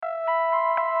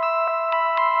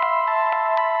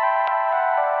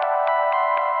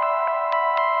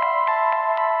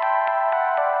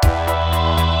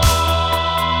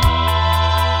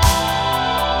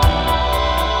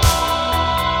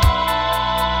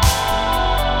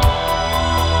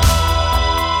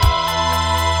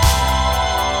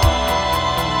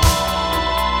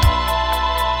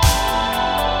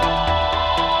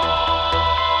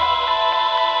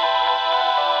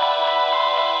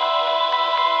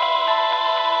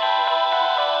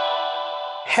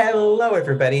Hello,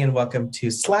 everybody, and welcome to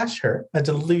Slash Her, a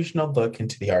delusional look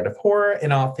into the art of horror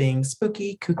and all things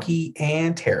spooky, kooky,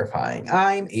 and terrifying.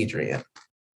 I'm Adrian.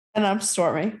 And I'm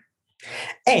Stormy.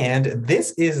 And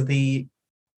this is the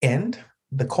end,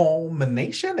 the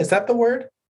culmination, is that the word?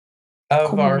 Of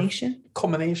Culmination? our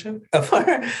culmination of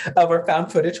our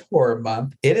found footage horror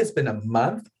month. It has been a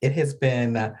month. It has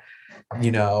been,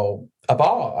 a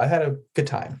ball. I had a good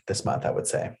time this month, I would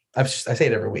say. I say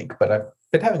it every week, but I've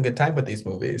been having a good time with these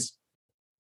movies.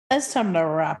 It's time to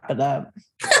wrap it up.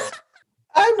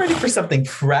 I'm ready for something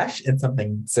fresh and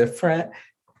something different.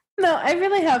 No, I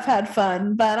really have had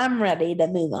fun, but I'm ready to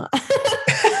move on.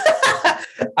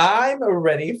 I'm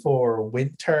ready for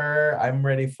winter. I'm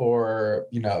ready for,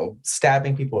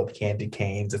 stabbing people with candy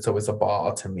canes. It's always a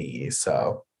ball to me.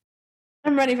 So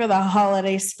I'm ready for the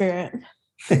holiday spirit.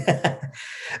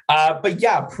 But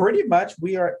yeah, pretty much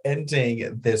we are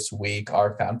ending this week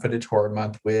our found footage horror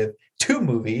month with two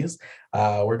movies.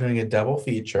 We're doing a double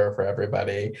feature for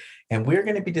everybody, and we're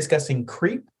going to be discussing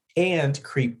Creep and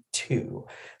Creep 2.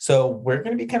 So we're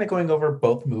going to be kind of going over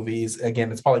both movies.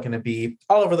 Again, it's probably going to be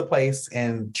all over the place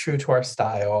and true to our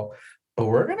style, but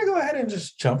we're going to go ahead and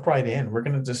just jump right in. We're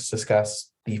going to just discuss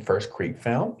the first Creep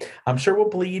film. I'm sure we'll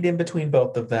bleed in between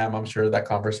both of them. I'm sure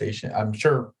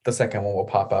the second one will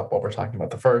pop up while we're talking about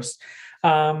the first.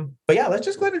 But yeah, let's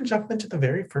just go ahead and jump into the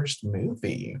very first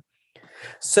movie.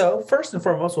 So first and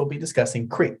foremost, we'll be discussing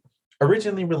Creep.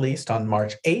 Originally released on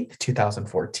March 8th,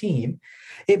 2014,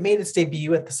 it made its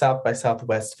debut at the South by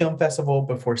Southwest Film Festival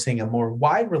before seeing a more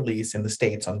wide release in the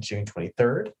States on June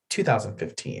 23rd,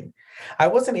 2015. I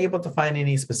wasn't able to find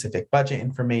any specific budget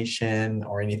information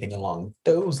or anything along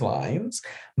those lines,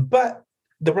 but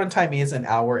the runtime is an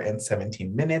hour and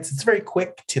 17 minutes. It's very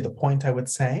quick to the point, I would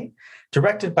say.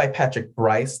 Directed by Patrick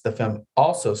Brice, the film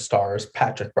also stars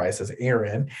Patrick Brice as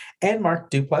Aaron and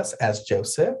Mark Duplass as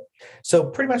Joseph. So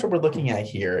pretty much what we're looking at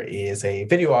here is a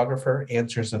videographer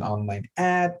answers an online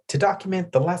ad to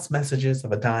document the last messages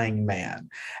of a dying man.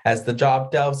 As the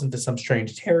job delves into some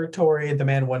strange territory, the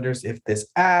man wonders if this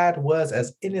ad was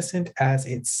as innocent as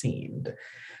it seemed.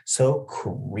 So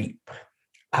Creep.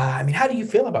 How do you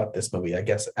feel about this movie, I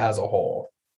guess, as a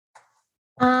whole?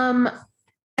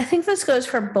 I think this goes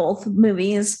for both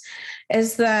movies,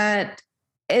 is that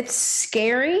it's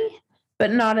scary,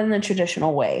 but not in the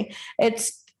traditional way.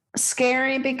 It's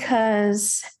scary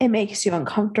because it makes you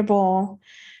uncomfortable.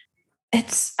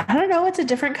 It's a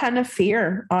different kind of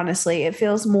fear, honestly. It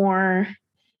feels more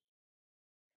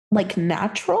like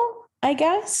natural, I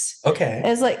guess. Okay.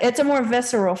 It's a more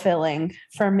visceral feeling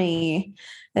for me.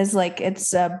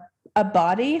 It's a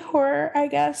body horror, I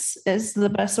guess, is the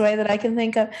best way that I can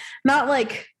think of. Not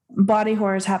like body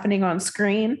horror is happening on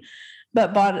screen,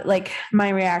 but my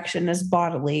reaction is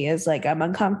bodily, is like I'm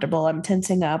uncomfortable, I'm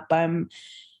tensing up,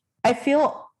 I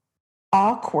feel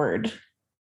awkward.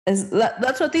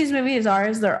 That's what these movies are,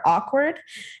 is they're awkward,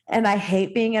 and I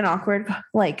hate being in awkward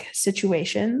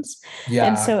situations. Yeah.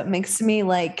 And so it makes me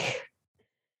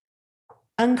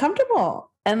uncomfortable.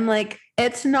 And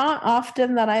it's not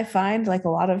often that I find a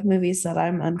lot of movies that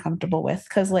I'm uncomfortable with,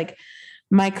 because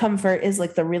my comfort is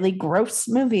the really gross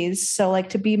movies. So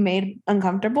to be made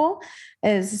uncomfortable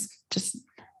is just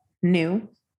new,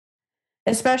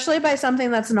 especially by something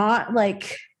that's not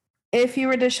if you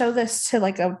were to show this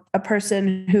to a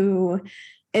person who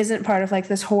isn't part of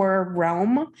this horror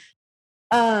realm,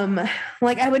 I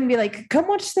wouldn't be come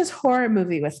watch this horror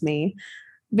movie with me.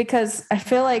 Because I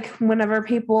feel whenever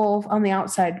people on the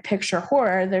outside picture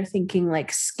horror, they're thinking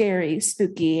scary,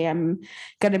 spooky, I'm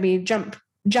going to be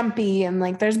jumpy and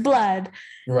there's blood.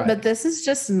 Right. But this is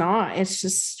just not. It's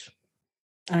just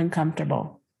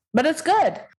uncomfortable. But it's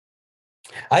good.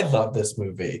 I love this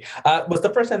movie. Was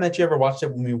the first time that you ever watched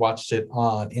it when we watched it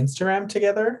on Instagram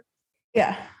together?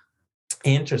 Yeah.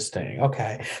 Interesting.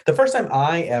 Okay. The first time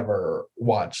I ever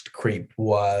watched Creep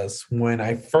was when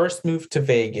I first moved to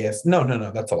Vegas. No,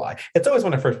 that's a lie. It's always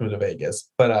when I first moved to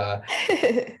Vegas. But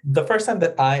the first time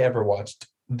that I ever watched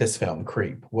this film,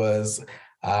 Creep, was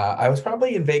I was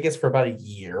probably in Vegas for about a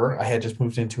year. I had just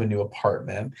moved into a new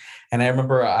apartment. And I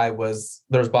remember there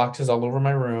was boxes all over my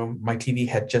room. My TV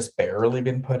had just barely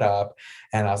been put up.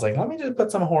 And I was like, let me just put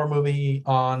some horror movie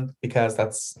on, because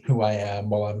that's who I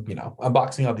am while I'm,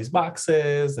 unboxing all these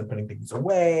boxes and putting things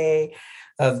away.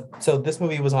 So this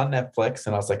movie was on Netflix,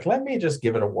 and I was like, let me just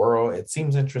give it a whirl. It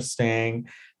seems interesting.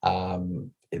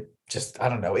 I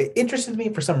don't know. It interested me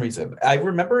for some reason. I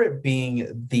remember it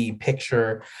being the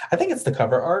picture. I think it's the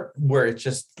cover art where it's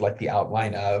just the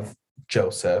outline of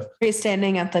Joseph. He's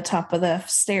standing at the top of the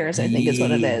stairs, I think is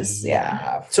what it is.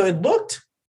 Yeah. So it looked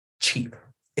cheap.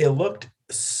 It looked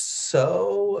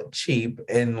so cheap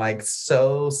and like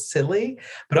so silly,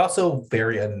 but also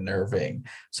very unnerving.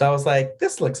 So I was like,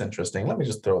 this looks interesting. Let me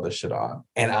just throw this shit on.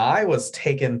 And I was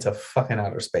taken to fucking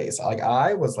outer space. Like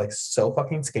I was like so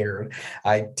fucking scared.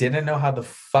 I didn't know how the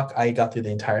fuck I got through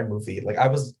the entire movie. Like I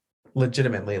was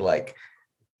legitimately like,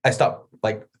 I stopped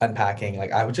like unpacking.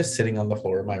 Like I was just sitting on the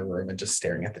floor of my room and just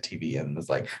staring at the TV, and was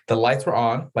like the lights were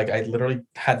on. Like I literally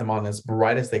had them on as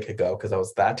bright as they could go because I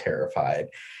was that terrified.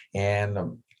 And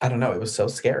I don't know, it was so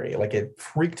scary. Like it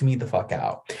freaked me the fuck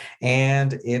out.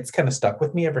 And it's kind of stuck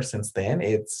with me ever since then.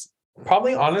 It's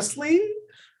probably honestly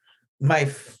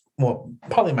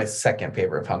probably my second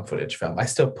favorite found footage film. I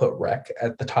still put Wreck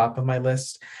at the top of my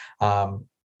list.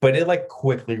 But it like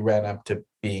quickly ran up to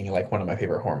being like one of my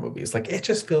favorite horror movies. Like it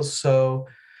just feels so,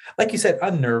 like you said,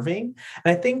 unnerving.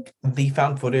 And I think the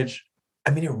found footage,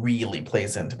 I mean, it really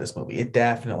plays into this movie. It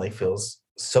definitely feels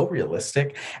so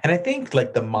realistic. And I think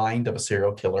like the mind of a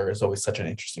serial killer is always such an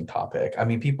interesting topic. I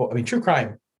mean, true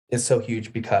crime is so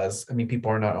huge because I mean,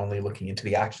 people are not only looking into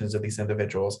the actions of these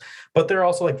individuals, but they're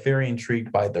also like very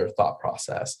intrigued by their thought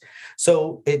process.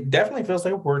 So it definitely feels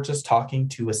like we're just talking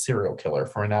to a serial killer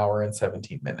for an hour and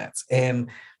 17 minutes. And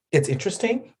it's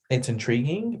interesting, it's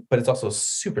intriguing, but it's also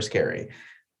super scary.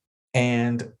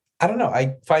 And I don't know,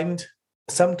 I find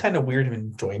some kind of weird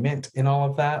enjoyment in all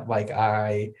of that. Like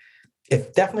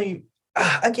if definitely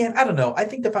again, I don't know. I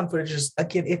think the found footage is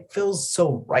again, it feels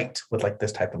so right with like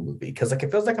this type of movie because like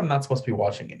it feels like I'm not supposed to be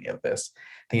watching any of this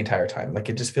the entire time. Like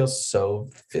it just feels so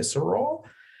visceral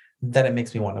that it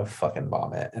makes me want to fucking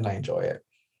vomit, and I enjoy it.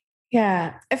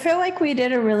 Yeah. I feel like we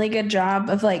did a really good job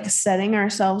of like setting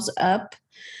ourselves up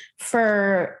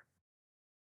for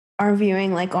our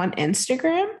viewing like on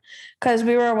Instagram because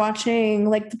we were watching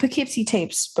like the Poughkeepsie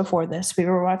tapes before this. We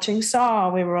were watching Saw.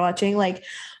 We were watching like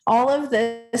all of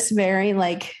this very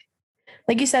like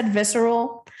you said,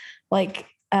 visceral, like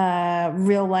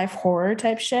real life horror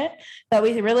type shit that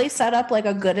we really set up like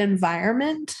a good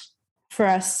environment for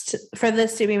for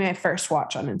this to be my first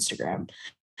watch on Instagram.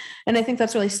 And I think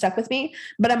that's really stuck with me.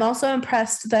 But I'm also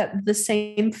impressed that the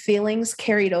same feelings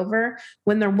carried over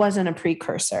when there wasn't a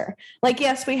precursor. Like,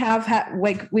 yes, we've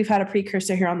had a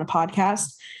precursor here on the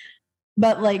podcast,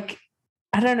 but like,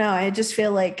 I don't know. I just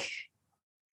feel like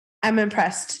I'm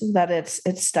impressed that it's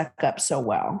stuck up so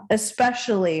well,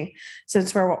 especially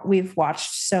since we've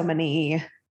watched so many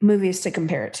movies to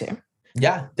compare it to.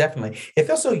 Yeah, definitely. It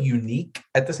feels so unique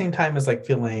at the same time as like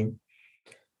feeling,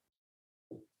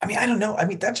 I mean, I don't know. I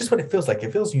mean, that's just what it feels like.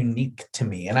 It feels unique to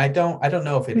me. And I don't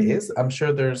know if it Mhm. is. I'm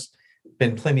sure there's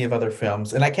been plenty of other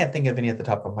films, and I can't think of any at the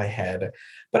top of my head.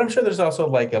 But I'm sure there's also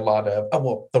like a lot of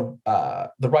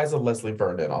the Rise of Leslie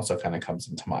Vernon also kind of comes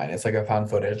into mind. It's like a found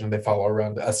footage and they follow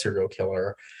around a serial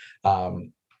killer.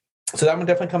 Um, so that one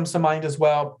definitely comes to mind as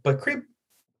well. But Creep,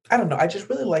 I don't know. I just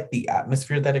really like the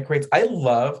atmosphere that it creates. I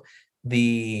love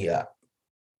the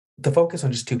focus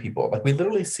on just two people. Like we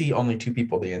literally see only two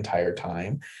people the entire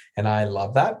time. And I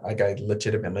love that. Like I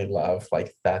legitimately love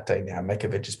like that dynamic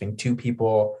of it just being two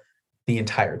people the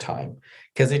entire time.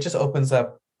 Because it just opens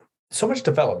up so much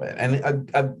development.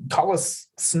 And call us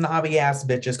snobby ass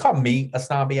bitches. Call me a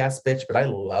snobby ass bitch, but I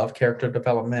love character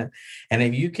development. And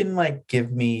if you can like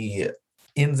give me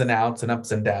ins and outs and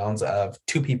ups and downs of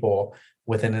two people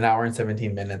within an hour and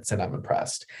 17 minutes, and I'm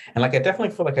impressed. And like I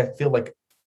feel like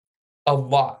a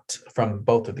lot from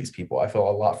both of these people. I feel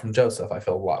a lot from Joseph. I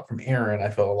feel a lot from Aaron.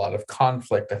 I feel a lot of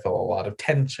conflict. I feel a lot of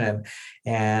tension.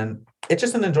 And it's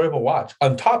just an enjoyable watch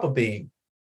on top of being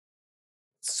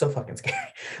so fucking scary.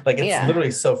 Like it's Yeah. literally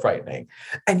so frightening.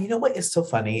 And you know what is so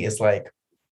funny is like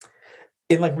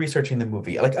in like researching the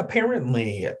movie, like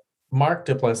apparently Mark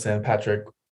Duplass and Patrick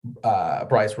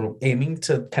Bryce were aiming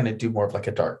to kind of do more of like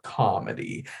a dark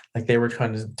comedy. Like they were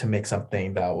trying to make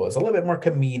something that was a little bit more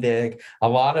comedic. A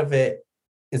lot of it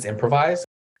is improvised.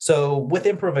 So with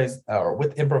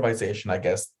improvisation, I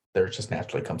guess there just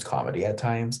naturally comes comedy at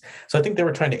times. So I think they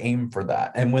were trying to aim for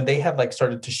that. And when they had like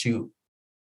started to shoot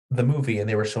the movie and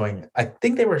they were showing, I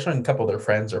think they were showing a couple of their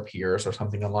friends or peers or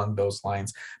something along those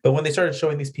lines. But when they started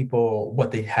showing these people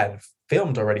what they had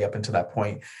filmed already up until that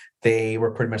point, they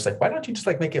were pretty much like, why don't you just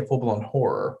like make it full blown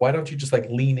horror? Why don't you just like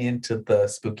lean into the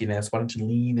spookiness? Why don't you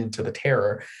lean into the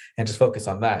terror and just focus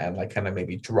on that and like kind of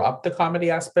maybe drop the comedy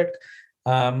aspect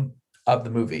of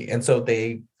the movie? And so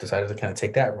they decided to kind of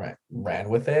take that, ran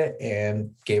with it,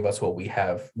 and gave us what we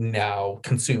have now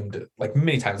consumed like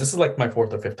many times. This is like my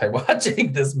fourth or fifth time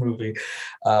watching this movie.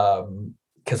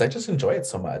 Because I just enjoy it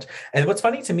so much. And what's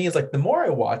funny to me is like the more I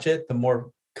watch it, the more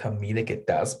comedic it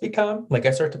does become. Like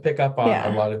I start to pick up on a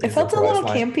Yeah. lot of It these felt a little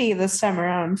improvised lines. campy this time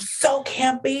around. So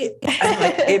campy. And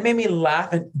like it made me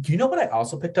laugh. And do you know what I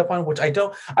also picked up on? Which I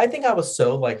think I was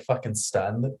so like fucking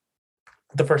stunned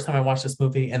the first time I watched this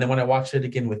movie. And then when I watched it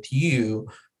again with you,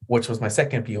 which was my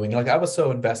second viewing, like I was so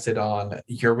invested on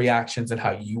your reactions and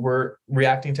how you were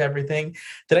reacting to everything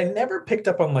that I never picked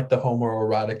up on like the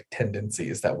homoerotic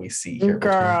tendencies that we see here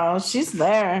Girl, she's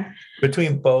there.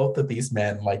 between both of these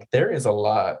men. Like there is a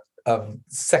lot of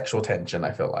sexual tension,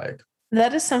 I feel like.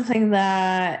 That is something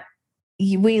that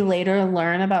we later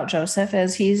learn about Joseph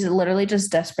is he's literally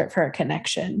just desperate for a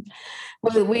connection.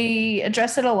 We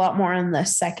address it a lot more in the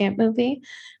second movie,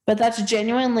 but that's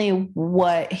genuinely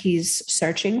what he's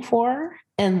searching for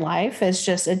in life is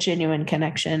just a genuine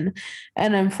connection.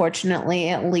 And unfortunately,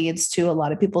 it leads to a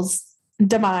lot of people's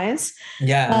demise.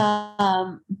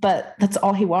 Yeah. But that's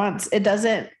all he wants. It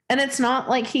doesn't, and it's not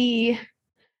like he's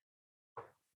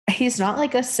not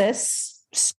like a cis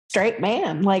straight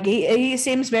man. Like he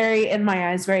seems very, in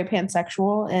my eyes, very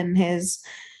pansexual in his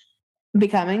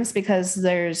becomings because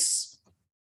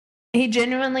he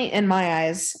genuinely, in my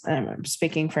eyes, I'm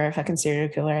speaking for a fucking serial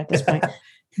killer at this point,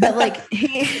 but like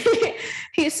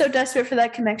he's so desperate for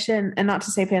that connection, and not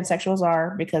to say pansexuals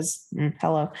are because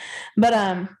hello,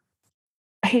 but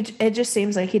it just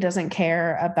seems like he doesn't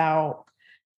care about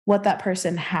what that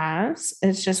person has.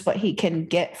 It's just what he can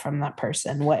get from that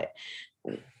person, what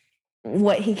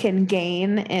he can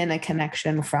gain in a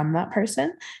connection from that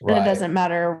person. Right. And it doesn't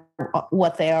matter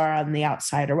what they are on the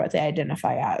outside or what they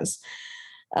identify as.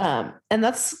 And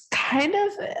that's kind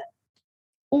of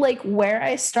like where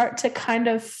I start to kind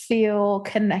of feel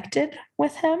connected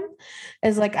with him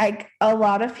is like a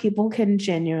lot of people can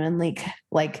genuinely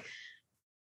like,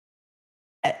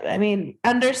 I mean,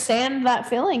 understand that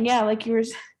feeling. Yeah. Like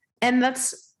and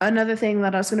that's another thing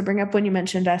that I was going to bring up when you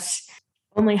mentioned us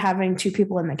only having two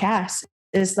people in the cast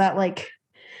is that like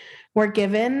we're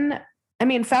given, I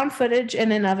mean, found footage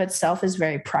in and of itself is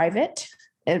very private.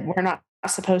 We're not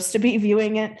supposed to be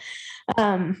viewing it.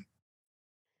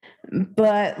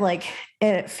 But like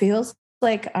it feels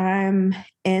like I'm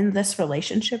in this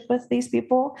relationship with these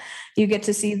people. You get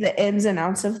to see the ins and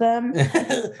outs of them.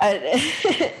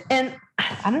 And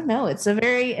I don't know, it's a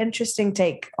very interesting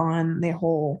take on the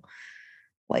whole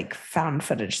like found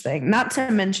footage thing, not to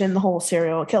mention the whole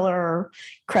serial killer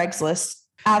Craigslist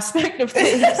aspect of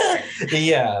things.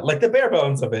 Yeah, like the bare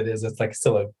bones of it is it's like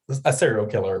still a serial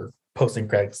killer posting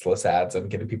Craigslist ads and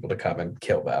getting people to come and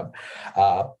kill them.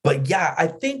 But yeah, I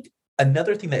think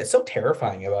another thing that is so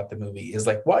terrifying about the movie is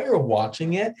like while you're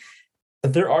watching it,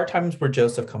 there are times where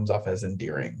Joseph comes off as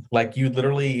endearing. Like you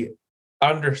literally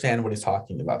understand what he's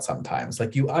talking about sometimes.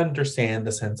 Like you understand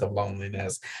the sense of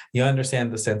loneliness. You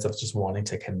understand the sense of just wanting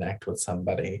to connect with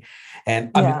somebody. And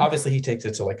I mean, obviously he takes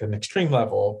it to like an extreme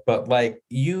level, but like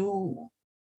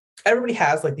everybody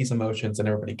has like these emotions and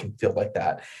everybody can feel like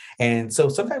that. And so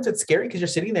sometimes it's scary because you're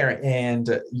sitting there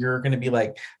and you're going to be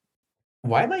like,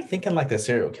 why am I thinking like the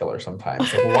serial killer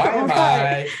sometimes?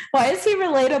 Like, why is he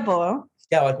relatable?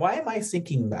 Yeah, like why am I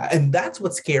thinking that? And that's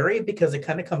what's scary because it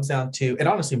kind of comes down to, and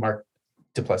honestly, Mark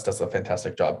Duplass does a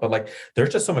fantastic job, but like there's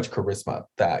just so much charisma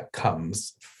that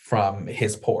comes from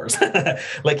his pores.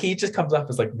 Like he just comes off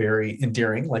as like very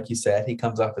endearing, like you said. He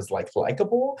comes off as like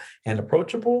likable and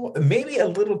approachable, maybe a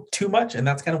little too much, and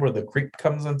that's kind of where the creep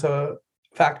comes into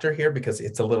factor here because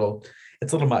it's a little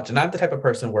much. And I'm the type of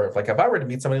person where if I were to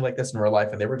meet somebody like this in real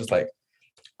life and they were just like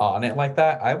on it like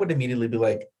that, I would immediately be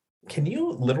like, can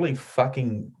you literally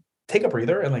fucking take a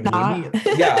breather and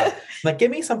like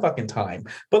give me some fucking time.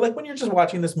 But like when you're just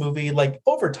watching this movie, like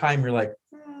over time you're like,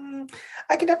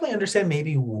 I can definitely understand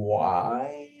maybe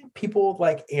why people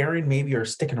like Aaron maybe are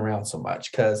sticking around so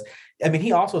much. Cause I mean,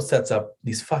 he also sets up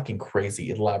these fucking crazy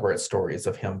elaborate stories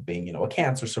of him being, a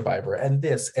cancer survivor and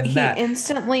this and that. He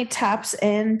instantly taps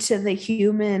into the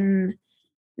human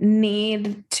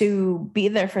need to be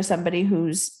there for somebody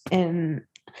who's in,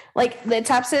 like, it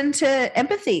taps into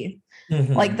empathy.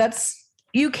 Mm-hmm. Like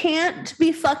you can't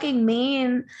be fucking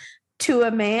mean to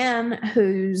a man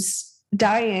who's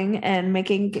dying and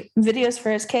making videos for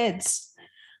his kids.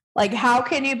 Like, how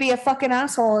can you be a fucking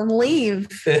asshole and leave?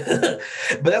 But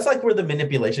that's like where the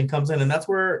manipulation comes in. And that's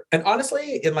where, and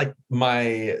honestly, in like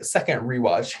my second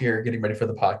rewatch here, getting ready for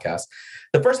the podcast,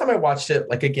 the first time I watched it,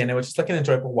 like, again, it was just like an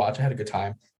enjoyable watch. I had a good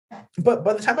time. But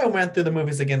by the time I went through the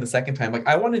movies again the second time, like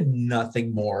I wanted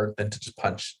nothing more than to just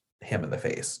punch him in the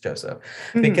face, Joseph,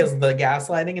 because the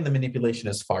gaslighting and the manipulation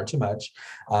is far too much.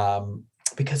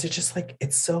 Because it's just like,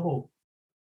 it's so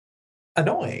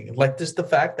annoying. Like just the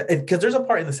fact that, because there's a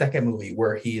part in the second movie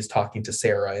where he is talking to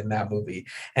Sarah in that movie,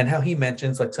 and how he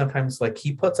mentions like sometimes like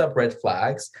he puts up red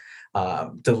flags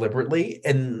deliberately,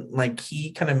 and like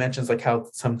he kind of mentions like how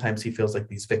sometimes he feels like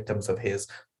these victims of his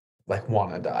like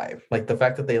want to die, like the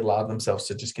fact that they allow themselves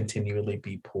to just continually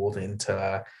be pulled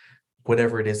into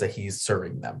whatever it is that he's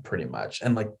serving them pretty much.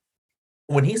 And like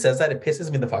when he says that, it pisses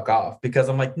me the fuck off, because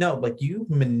I'm like, no, like you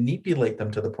manipulate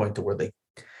them to the point to where they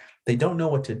don't know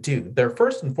what to do. They're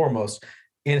first and foremost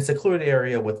in a secluded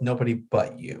area with nobody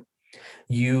but you.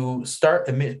 You start,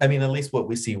 I mean, at least what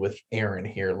we see with Aaron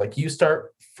here, like you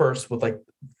start first with like,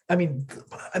 I mean,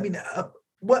 I mean,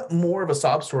 what more of a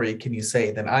sob story can you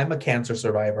say than I'm a cancer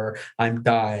survivor, I'm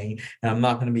dying, and I'm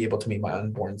not going to be able to meet my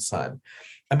unborn son?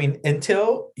 I mean,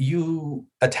 until you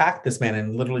attack this man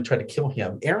and literally try to kill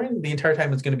him, Aaron the entire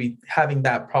time is going to be having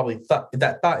that probably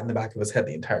that thought in the back of his head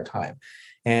the entire time.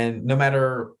 And no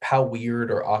matter how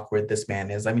weird or awkward this man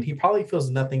is, I mean, he probably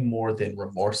feels nothing more than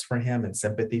remorse for him and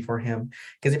sympathy for him,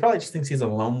 because he probably just thinks he's a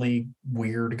lonely,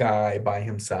 weird guy by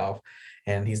himself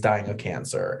and he's dying of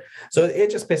cancer. So it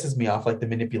just pisses me off. Like the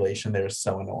manipulation there is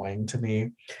so annoying to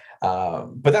me.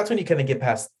 But that's when you kind of get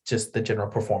past just the general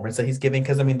performance that he's giving.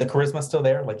 Because I mean, the charisma's still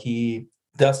there. Like he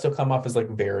does still come off as like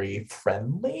very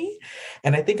friendly.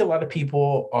 And I think a lot of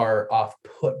people are off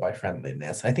put by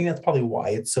friendliness. I think that's probably why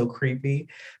it's so creepy.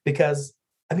 Because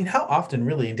I mean, how often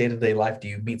really in day-to-day life do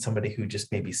you meet somebody who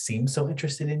just maybe seems so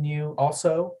interested in you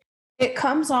also? It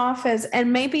comes off as,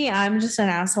 and maybe I'm just an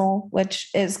asshole, which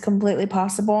is completely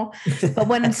possible. But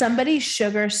when somebody's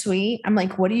sugar sweet, I'm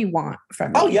like, what do you want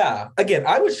from me? Oh yeah. Again,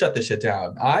 I would shut the shit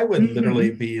down. I would literally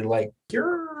Mhm. be like,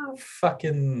 you're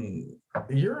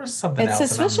something It's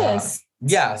else. And I'm not. suspicious.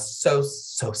 Yeah, so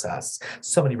sus.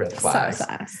 So many red So flags.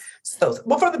 sus. So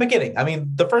well, from the beginning. I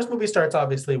mean, the first movie starts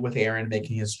obviously with Aaron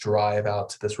making his drive out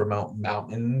to this remote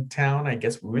mountain town. I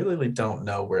guess we really don't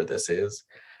know where this is.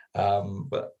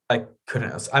 But I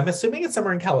couldn't. I'm assuming it's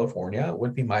somewhere in California,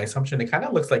 would be my assumption. It kind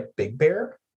of looks like Big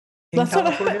Bear in That's what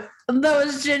California. that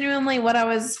was genuinely what I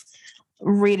was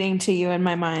reading to you in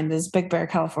my mind is Big Bear,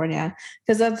 California.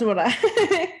 Because that's what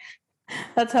I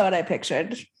that's how I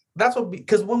pictured. That's what,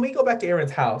 because when we go back to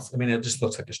Aaron's house, I mean, it just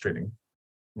looks like a street in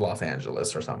Los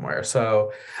Angeles or somewhere.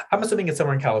 So I'm assuming it's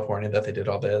somewhere in California that they did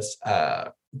all this.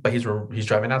 But he's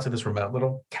driving out to this remote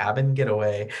little cabin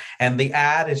getaway, and the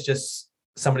ad is just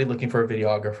somebody looking for a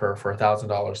videographer for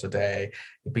 $1,000 a day.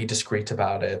 Be discreet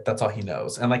about it. That's all he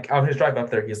knows. And like on his drive up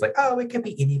there, he's like, "Oh, it could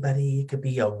be anybody. It could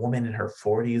be a woman in her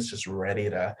 40s, just ready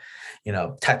to,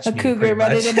 touch A me." cougar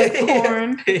ready to make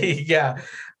corn. Yeah,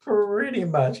 pretty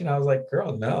much. And I was like,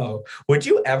 "Girl, no." Would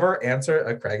you ever answer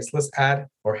a Craigslist ad,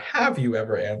 or have you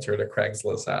ever answered a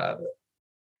Craigslist ad?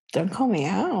 Don't call me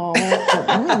out.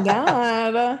 Oh my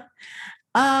god.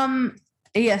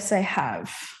 Yes, I have.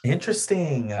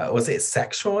 Interesting. Was it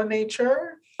sexual in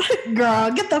nature? Girl,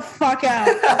 get the fuck out.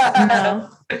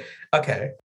 No.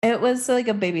 Okay. It was like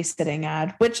a babysitting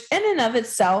ad, which in and of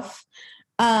itself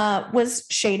was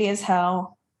shady as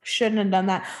hell. Shouldn't have done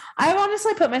that. I've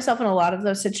honestly put myself in a lot of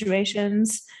those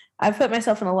situations. I've put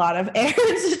myself in a lot of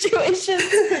Aaron situations.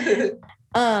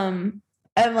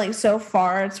 And like so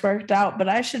far it's worked out, but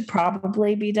I should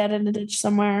probably be dead in a ditch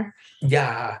somewhere.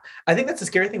 Yeah, I think that's the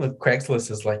scary thing with Craigslist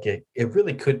is like it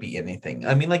really could be anything.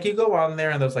 I mean, like you go on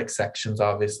there and there's like sections,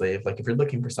 obviously, if you're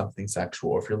looking for something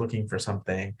sexual, if you're looking for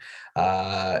something,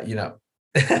 if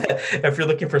you're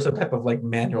looking for some type of like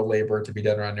manual labor to be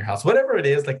done around your house, whatever it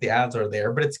is, like the ads are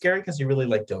there, but it's scary because you really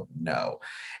like don't know.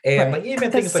 And like even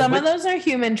Because things like some of those are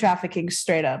human trafficking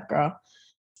straight up, girl.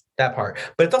 that part,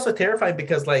 but it's also terrifying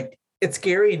because like it's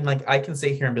scary, and like I can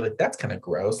sit here and be like, that's kind of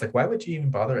gross. Like, why would you even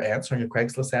bother answering a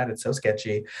Craigslist ad? It's so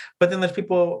sketchy. But then there's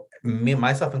people, me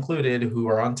myself included, who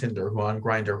are on Tinder, who are on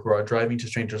Grindr, who are driving to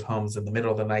strangers' homes in the middle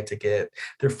of the night to get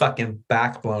their fucking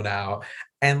back blown out.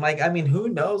 And like, I mean, who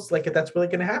knows like if that's really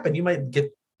gonna happen? You might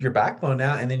get your back blown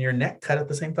out and then your neck cut at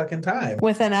the same fucking time.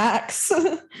 With an axe.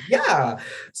 Yeah.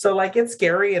 So like it's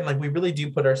scary, and like we really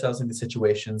do put ourselves into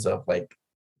situations of like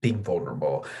being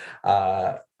vulnerable.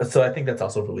 So I think that's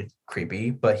also really creepy.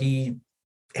 But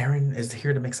Aaron is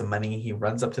here to make some money. He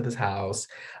runs up to this house.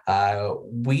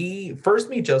 We first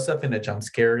meet Joseph in a jump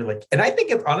scare, like, and I think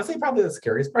it's honestly probably the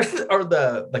scariest part, or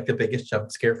the biggest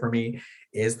jump scare for me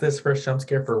is this first jump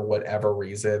scare for whatever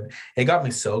reason. It got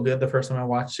me so good the first time I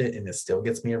watched it, and it still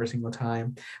gets me every single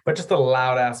time. But just the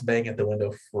loud ass bang at the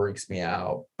window freaks me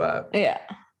out. But Yeah.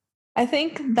 I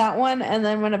think that one, and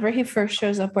then whenever he first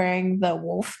shows up wearing the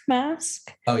wolf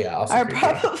mask, oh yeah, also are creepy.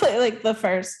 probably like the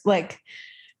first, like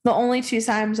the only two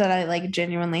times that I like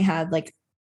genuinely had like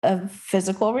a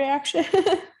physical reaction.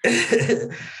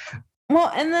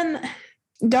 Well, and then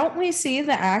don't we see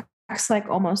the axe like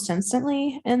almost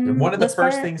instantly One in of the this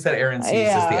first part? things that Aaron sees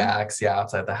is the Yeah. axe, yeah,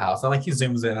 outside the house. And like he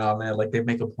zooms in on it, like they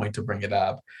make a point to bring it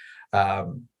up.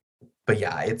 Um, but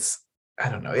yeah, it's I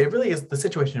don't know. It really is the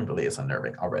situation really is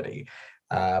unnerving already.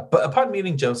 But upon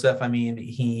meeting Joseph, I mean,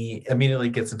 he immediately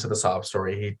gets into the sob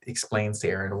story. He explains to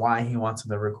Aaron why he wants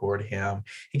him to record him.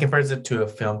 He compares it to a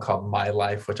film called My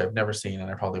Life, which I've never seen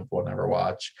and I probably will never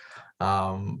watch.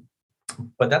 Um,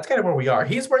 but that's kind of where we are.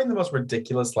 He's wearing the most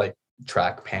ridiculous like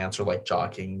track pants or like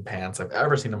jogging pants I've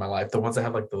ever seen in my life. The ones that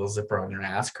have like the little zipper on your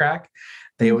ass crack.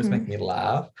 They always make Hmm. me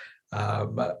laugh.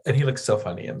 And he looks so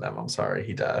funny in them. I'm sorry,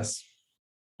 he does.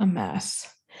 A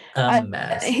mess. A I,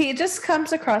 mess. he just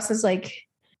comes across as like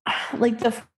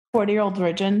the 40-year-old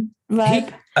virgin He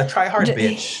vibe. a try hard J-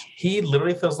 bitch. He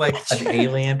literally feels like an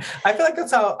alien. I feel like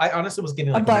that's how I honestly was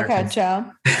getting A like black-eyed Americans. child.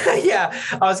 Yeah,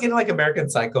 I was getting like American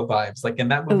Psycho vibes. Like in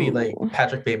that movie, like Ooh.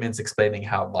 Patrick Bateman's explaining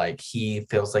how like he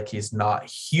feels like he's not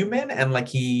human and like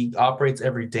he operates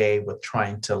every day with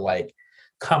trying to like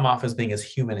come off as being as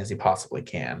human as he possibly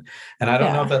can. And I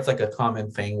don't know if Yeah. that's like a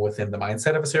common thing within the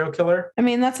mindset of a serial killer. I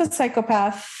mean, that's a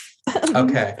psychopath.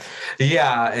 Okay.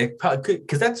 Yeah, it probably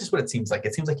because that's just what it seems like.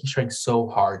 It seems like he's trying so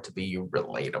hard to be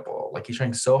relatable. Like he's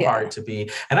trying so hard Yeah. to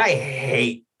be, and I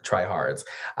hate tryhards.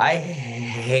 I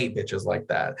hate bitches like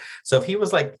that. So if he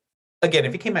was like, again,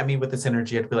 if he came at me with this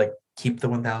energy, I'd be like, keep the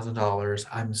 $1,000.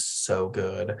 I'm so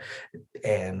good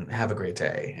and have a great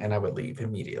day. And I would leave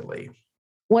immediately.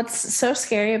 What's so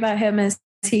scary about him is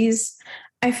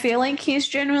I feel like he's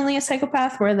genuinely a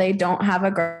psychopath where they don't have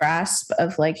a grasp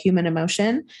of like human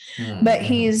emotion, but Mm-hmm.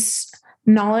 he's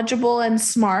knowledgeable and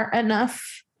smart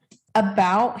enough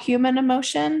about human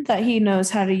emotion that he knows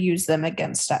how to use them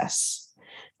against us.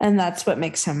 And that's what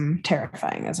makes him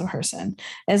terrifying as a person.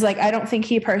 Is like, I don't think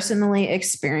he personally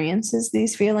experiences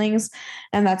these feelings.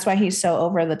 And that's why he's so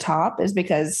over the top, is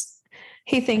because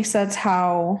he thinks that's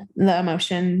how the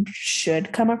emotion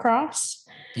should come across.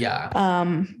 Yeah.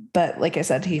 But like I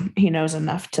said, he knows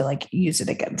enough to like use it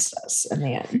against us in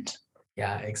the end.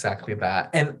 Yeah, exactly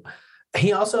that. And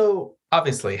he also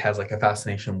obviously has like a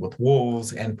fascination with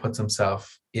wolves and puts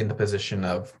himself in the position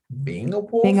of being a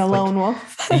Being wolf. a Like, lone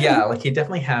wolf. yeah, like he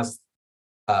has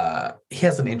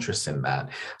an interest in that.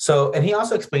 So, and he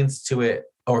also explains to it,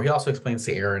 or he also explains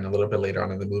to Aaron a little bit later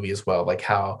on in the movie as well, like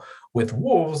how with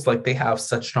wolves, like they have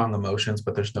such strong emotions,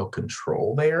 but there's no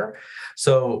control there.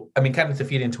 So, I mean, kind of to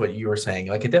feed into what you were saying,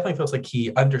 like it definitely feels like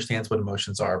he understands what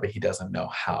emotions are, but he doesn't know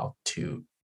how to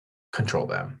control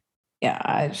them.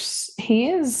 Yeah,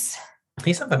 He's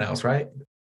something else, right?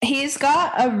 he's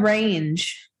got a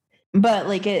range, but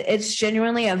like it's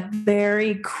genuinely a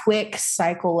very quick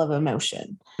cycle of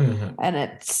emotion. Mhm. And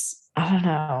it's I don't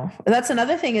know. That's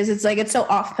another thing, is it's like it's so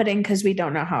off-putting because we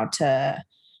don't know how to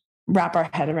wrap our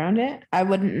head around it. I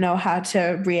wouldn't know how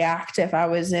to react if I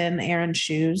was in Aaron's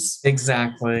shoes.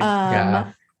 Exactly.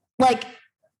 Yeah. Like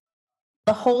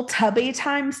the whole tubby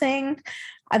time thing,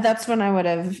 that's when I would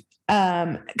have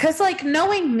because like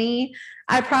knowing me,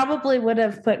 I probably would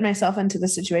have put myself into the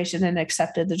situation and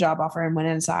accepted the job offer and went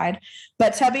inside.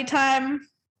 But tubby time,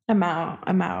 I'm out.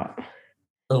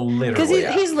 Because Literally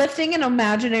out. he's lifting an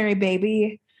imaginary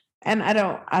baby. And I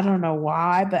don't know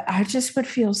why, but I just would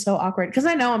feel so awkward because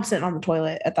I know I'm sitting on the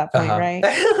toilet at that point, Uh-huh. right?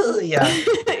 Yeah,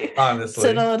 Sitting honestly.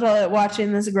 on the toilet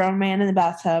watching this grown man in the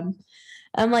bathtub.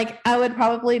 And like I would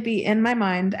probably be in my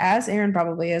mind, as Aaron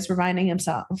probably is, reminding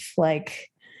himself, like,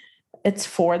 it's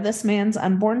for this man's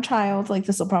unborn child. Like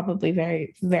this will probably be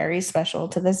very, very special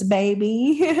to this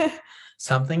baby.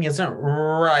 Something isn't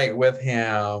right with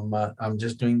him. I'm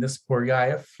just doing this poor guy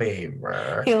a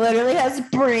favor. He literally has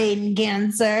brain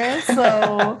cancer.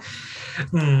 So,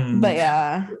 Hmm. but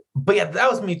yeah. But yeah, that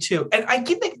was me too. And I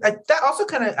get that also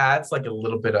kind of adds like a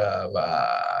little bit of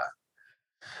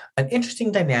an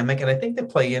interesting dynamic, and I think they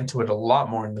play into it a lot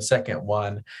more in the second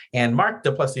one. And Mark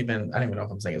Duplass, even I don't even know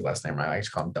if I'm saying his last name right. I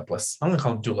just call him Duplass. I'm gonna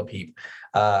call him Dula Peep.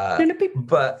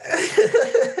 But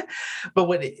but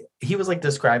when he was like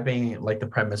describing like the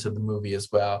premise of the movie as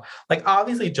well, like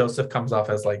obviously Joseph comes off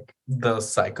as like the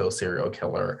psycho serial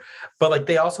killer, but like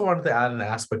they also wanted to add an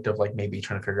aspect of like maybe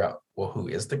trying to figure out, well, who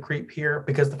is the creep here?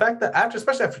 Because the fact that after,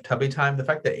 especially after Tubby time, the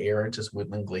fact that Aaron just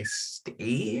willingly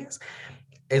stays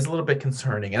is a little bit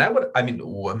concerning. And I mean,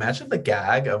 imagine the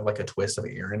gag of like a twist of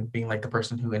Aaron being like the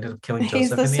person who ended up killing He's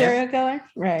Joseph the in the end. serial killer.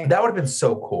 Right. That would have been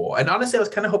so cool. And honestly, I was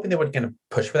kind of hoping they would kind of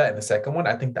push for that in the second one.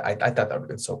 I think that I thought that would have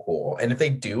been so cool. And if they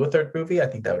do a third movie, I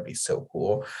think that would be so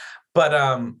cool. But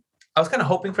I was kind of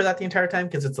hoping for that the entire time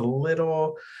because it's a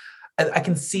little I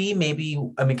can see maybe,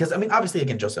 I mean, because I mean, obviously,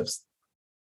 again, Joseph's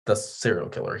the serial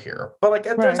killer here. But like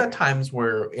there's at times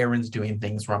where Aaron's doing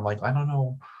things where I'm like, I don't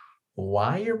know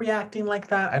why you're reacting like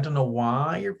that. I don't know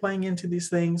why you're playing into these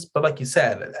things. But like you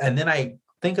said, and then I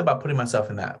think about putting myself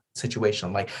in that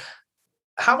situation. Like,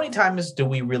 how many times do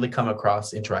we really come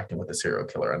across interacting with a serial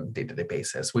killer on a day-to-day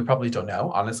basis? We probably don't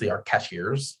know. Honestly, our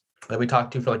cashiers that we talk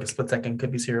to for like a split second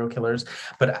could be serial killers.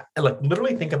 But like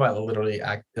literally think about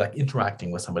like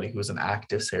interacting with somebody who is an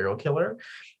active serial killer.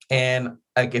 And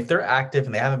like if they're active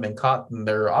and they haven't been caught, then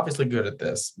they're obviously good at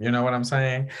this. You know what I'm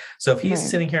saying? So if he's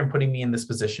sitting here and putting me in this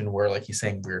position where like he's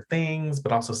saying weird things,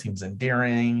 but also seems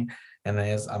endearing, and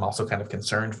I'm also kind of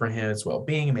concerned for his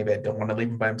well-being. Maybe I don't want to leave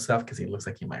him by himself because he looks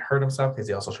like he might hurt himself because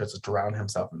he also tries to drown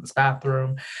himself in this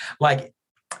bathroom. Like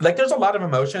there's a lot of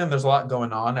emotion and there's a lot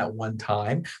going on at one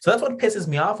time. So that's what pisses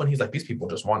me off when he's like, these people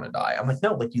just want to die. I'm like,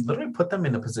 no, like you literally put them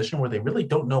in a position where they really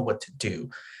don't know what to do.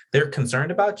 They're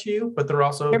concerned about you, but they're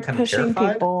also kind of terrified.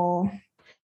 Pushing people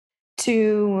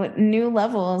to new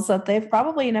levels that they've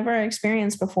probably never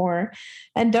experienced before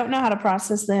and don't know how to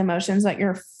process the emotions that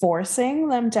you're forcing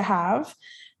them to have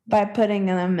by putting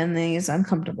them in these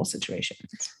uncomfortable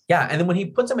situations. Yeah. And then when he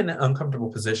puts them in an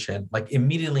uncomfortable position, like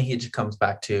immediately he just comes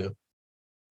back to,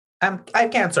 I have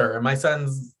cancer and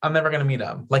I'm never going to meet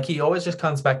him. Like he always just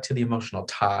comes back to the emotional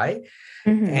tie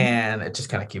and it just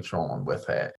kind of keeps rolling with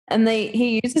it. And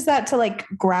he uses that to like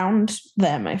ground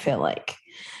them. I feel like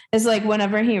it's like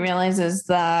whenever he realizes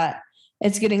that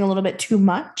it's getting a little bit too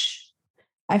much,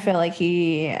 I feel like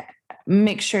he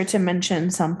makes sure to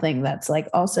mention something that's like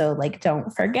also like,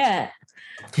 don't forget.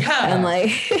 Yeah. And like,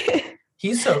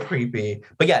 he's so creepy,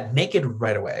 but yeah, naked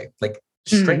right away, like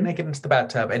straight naked into the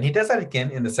bathtub. And he does that again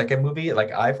in the second movie.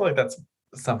 Like I feel like that's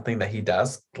something that he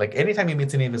does. Like anytime he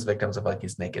meets any of his victims, I feel like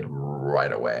he's naked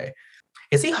right away.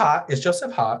 Is he hot? Is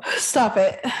Joseph hot? Stop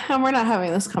it. And we're not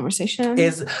having this conversation.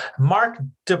 Is Mark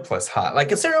Duplass hot?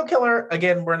 Like a serial killer,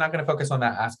 again, we're not going to focus on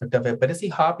that aspect of it, but is he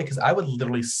hot? Because I would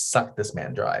literally suck this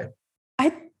man dry.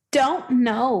 I don't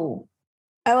know.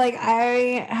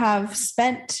 I have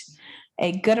spent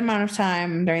a good amount of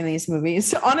time during these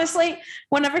movies. Honestly,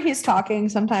 whenever he's talking,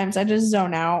 sometimes I just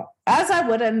zone out, as I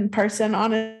would in person,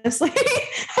 honestly.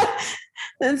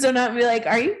 And zone out and be like,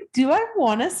 do I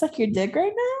want to suck your dick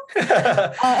right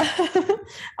now?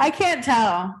 I can't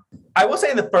tell. I will say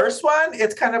in the first one,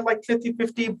 it's kind of like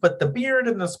 50-50, but the beard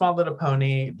and the small little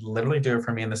pony literally do it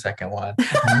for me in the second one.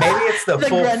 Maybe it's the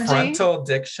full grungy frontal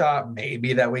dick shot,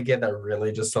 maybe that we get that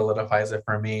really just solidifies it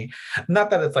for me. Not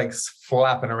that it's like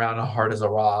flapping around hard as a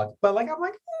rock, but like, I'm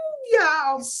like, yeah,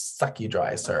 I'll suck you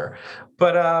dry, sir.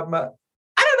 But,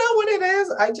 I don't know what it is.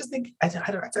 I just think I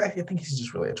think he's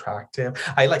just really attractive.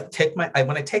 I like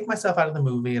when I take myself out of the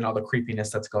movie and all the creepiness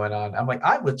that's going on, I'm like,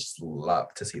 I would just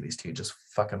love to see these two just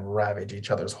fucking ravage each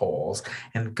other's holes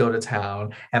and go to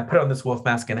town and put on this wolf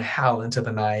mask and howl into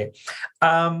the night.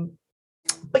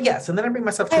 But yes, and then I bring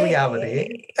myself to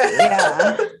reality.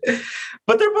 Yeah.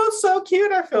 But they're both so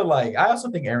cute, I feel like. I also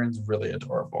think Aaron's really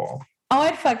adorable. Oh,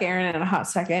 I'd fuck Aaron in a hot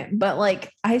second, but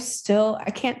like I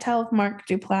can't tell if Mark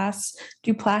Duplass,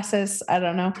 I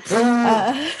don't know.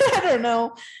 I don't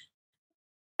know.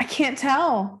 I can't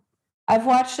tell. I've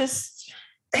watched this.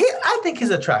 I think he's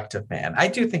an attractive man. I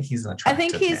do think he's an attractive man. I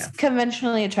think he's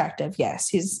conventionally attractive. Yes,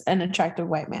 he's an attractive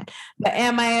white man. But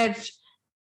am I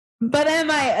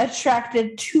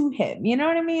attracted to him? You know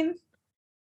what I mean?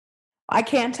 I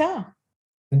can't tell.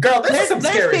 Girl, this is some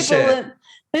scary shit.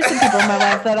 There's some people in my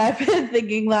life that I've been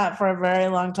thinking that for a very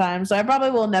long time. So I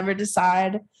probably will never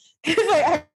decide if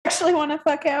I actually want to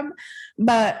fuck him.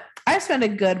 But I spent a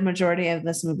good majority of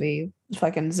this movie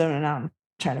fucking zoning out and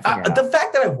trying to figure it out. The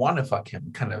fact that I want to fuck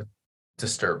him kind of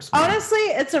disturbs me. Honestly,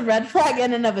 it's a red flag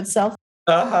in and of itself.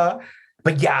 But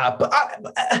yeah,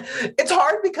 it's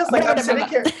hard because like I'm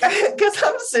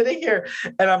sitting here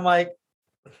and I'm like,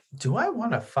 do I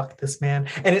want to fuck this man?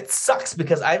 And it sucks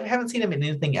because I haven't seen him in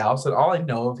anything else, and all I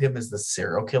know of him is the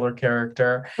serial killer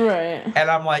character. Right.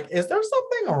 And I'm like, is there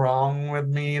something wrong with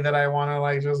me that I want to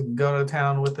like just go to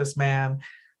town with this man?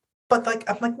 But like,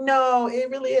 I'm like, no, it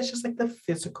really is just like the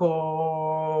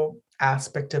physical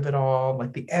aspect of it all,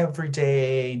 like the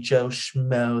everyday Joe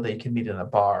Schmo that you can meet in a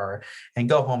bar and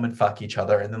go home and fuck each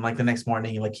other. And then like the next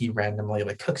morning, like he randomly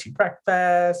like cooks you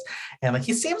breakfast. And like,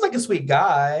 he seems like a sweet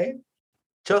guy.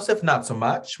 Joseph, not so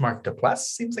much. Mark Duplass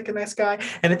seems like a nice guy.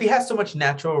 And if he has so much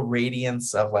natural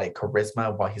radiance of like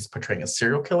charisma while he's portraying a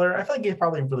serial killer, I feel like he's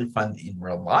probably really fun in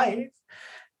real life.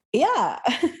 Yeah.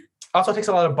 Also, it takes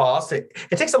a lot of balls. It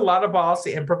takes a lot of balls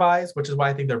to improvise, which is why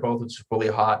I think they're both just really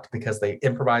hot because they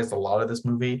improvised a lot of this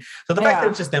movie. So the fact that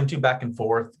it's just them two back and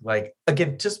forth, like,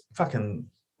 again, just fucking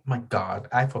My God,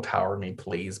 Eiffel Tower me,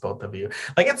 please, both of you.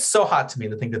 Like, it's so hot to me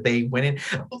to think that they went in.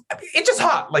 It's just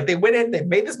hot. Like, they went in, they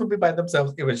made this movie by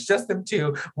themselves. It was just them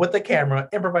two with the camera,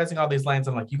 improvising all these lines.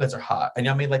 I'm like, you guys are hot. And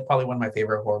y'all made like probably one of my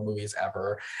favorite horror movies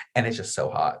ever. And it's just so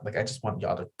hot. Like, I just want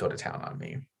y'all to go to town on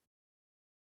me.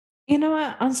 You know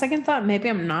what? On second thought, maybe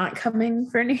I'm not coming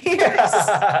for New Year's.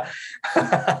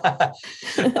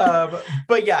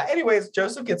 But yeah, anyways,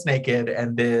 Joseph gets naked.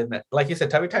 And then, like you said,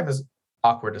 Tubby Time is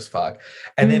awkward as fuck.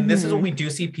 And then this is when we do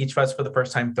see Peach Fuzz for the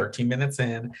first time 13 minutes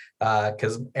in,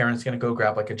 because Aaron's gonna go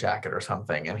grab like a jacket or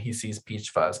something, and he sees Peach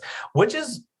Fuzz, which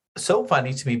is so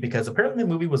funny to me because apparently the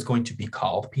movie was going to be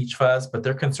called Peach Fuzz, but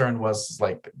their concern was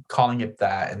like calling it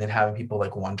that and then having people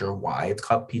like wonder why it's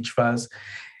called Peach Fuzz.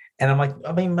 And I'm like,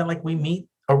 I mean, like we meet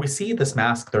or we see this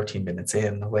mask 13 minutes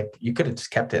in. Like you could have just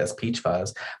kept it as Peach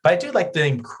Fuzz. But I do like the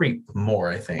name Creep more,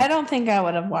 I think. I don't think I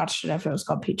would have watched it if it was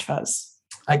called Peach Fuzz.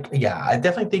 I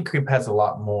definitely think Creep has a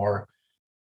lot more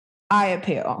eye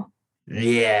appeal.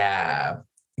 Yeah.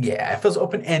 Yeah. It feels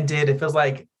open-ended. It feels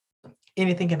like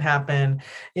anything can happen.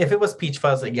 If it was Peach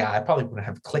Fuzz, like, yeah, I probably wouldn't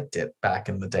have clicked it back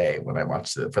in the day when I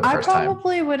watched it for the first time. I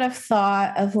probably would have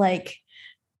thought of like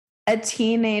a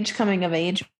teenage coming of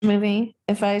age movie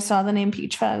if I saw the name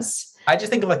Peach Fuzz. I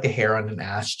just think of like the hair on an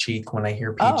ass cheek when I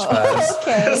hear Peach Fuzz.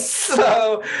 Okay.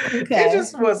 So it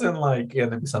just wasn't like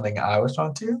something I was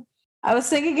drawn to. I was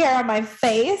thinking hair on my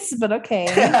face, but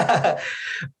okay.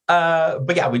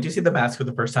 But yeah, we do see the mask for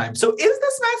the first time. So is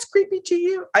this mask creepy to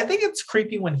you? I think it's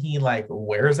creepy when he like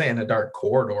wears it in a dark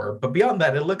corridor, but beyond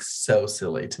that, it looks so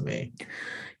silly to me.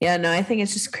 Yeah, no, I think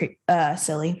it's just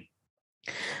silly.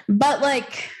 But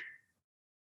like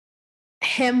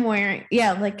him wearing,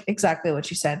 yeah, like exactly what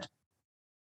you said.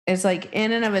 It's like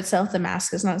in and of itself, the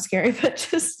mask is not scary, but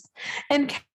just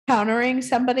encountering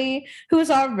somebody who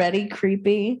is already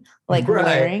creepy, like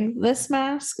wearing this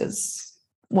mask is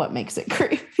what makes it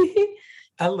creepy.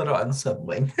 A little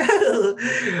unsettling.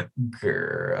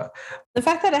 Girl. The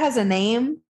fact that it has a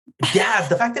name. Yeah,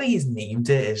 the fact that he's named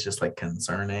it is just like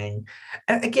concerning.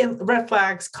 And again, red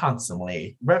flags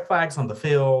constantly. Red flags on the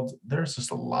field. There's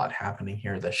just a lot happening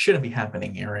here that shouldn't be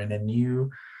happening, Aaron. And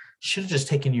you should have just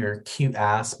taken your cute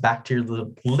ass back to your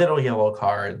little yellow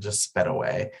car and just sped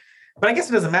away. But I guess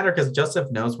it doesn't matter because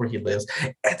Joseph knows where he lives.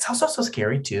 It's also so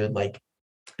scary too. Like,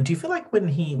 do you feel like when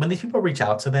these people reach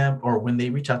out to them or when they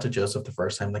reach out to Joseph the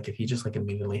first time, like if he just like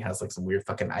immediately has like some weird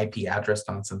fucking IP address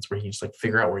nonsense where he just like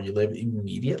figure out where you live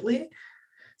immediately?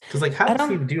 Because like how does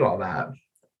he do all that?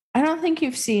 I don't think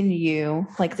you've seen You,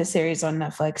 like the series on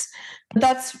Netflix. But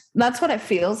that's what it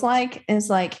feels like, is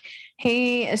like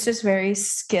he is just very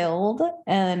skilled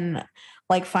and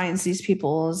like finds these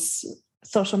people's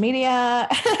social media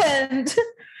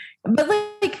but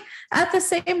like at the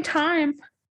same time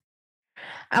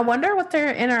I wonder what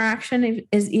their interaction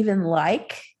is even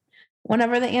like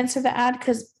whenever they answer the ad,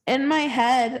 because in my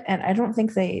head, and I don't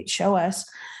think they show us,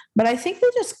 but I think they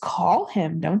just call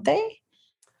him, don't they?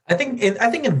 I think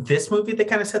in this movie they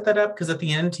kind of set that up because at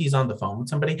the end he's on the phone with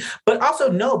somebody, but also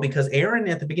no, because Aaron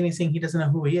at the beginning saying he doesn't know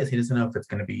who he is. He doesn't know if it's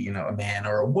going to be a man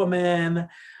or a woman,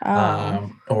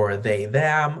 or they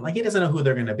them. Like he doesn't know who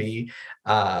they're going to be.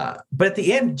 But at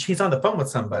the end she's on the phone with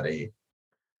somebody.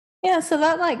 Yeah, so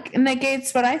that like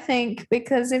negates what I think,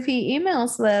 because if he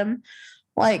emails them,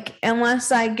 like unless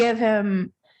I give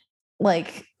him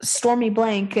like Stormy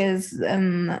Blank is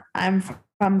and I'm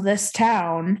from this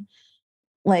town.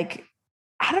 Like,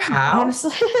 I don't know,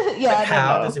 honestly. Yeah. Like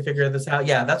how does he figure this out?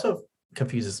 Yeah, that's what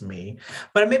confuses me.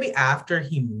 But maybe after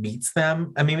he meets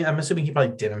them, I mean, I'm assuming he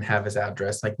probably didn't have his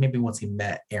address. Like maybe once he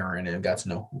met Aaron and got to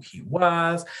know who he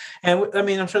was. And I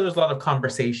mean, I'm sure there's a lot of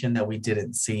conversation that we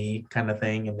didn't see kind of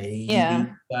thing. And maybe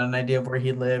got an idea of where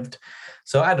he lived.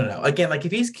 So I don't know. Again, like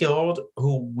if he's killed,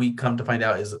 who we come to find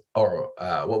out is, or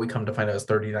what we come to find out is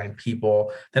 39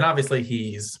 people, then obviously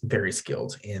he's very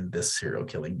skilled in this serial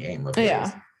killing game of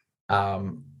his.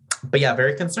 But yeah,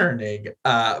 very concerning.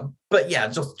 But yeah,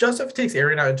 Joseph takes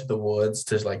Aaron out into the woods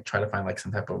to like try to find like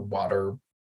some type of water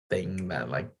thing that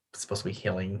like is supposed to be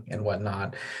healing and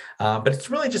whatnot. But it's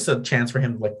really just a chance for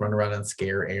him to like run around and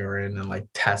scare Aaron and like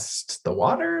test the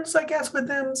waters, I guess, with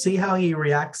him, see how he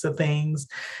reacts to things.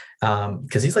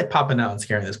 Because he's like popping out and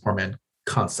scaring this poor man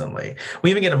constantly.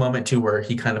 We even get a moment too where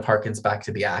he kind of harkens back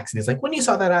to the axe and he's like, when you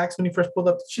saw that axe when you first pulled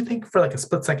up, did you think for like a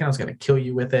split second I was going to kill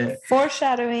you with it?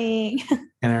 Foreshadowing.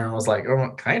 And Aaron was like, oh,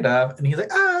 kind of. And he's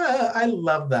like, I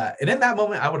love that. And in that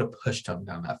moment, I would have pushed him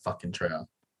down that fucking trail.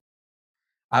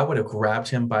 I would have grabbed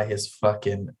him by his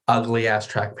fucking ugly ass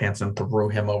track pants and threw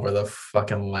him over the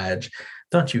fucking ledge.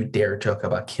 Don't you dare joke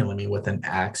about killing me with an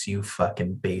axe, you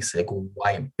fucking basic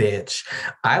white bitch.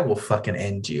 I will fucking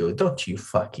end you. Don't you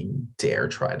fucking dare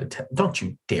try to don't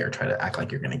you dare try to act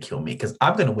like you're gonna kill me because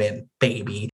I'm gonna win,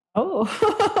 baby.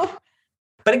 Oh.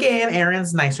 But again,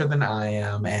 Aaron's nicer than I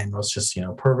am and was just,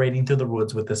 parading through the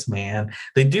woods with this man.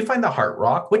 They do find the heart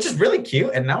rock, which is really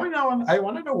cute. And now I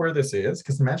want to know where this is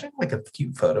because imagine like a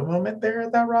cute photo moment there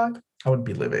at that rock. I would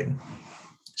be living.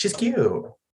 She's cute.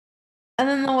 And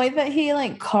then the way that he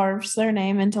like carves their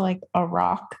name into like a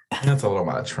rock. That's a little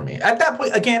much for me. At that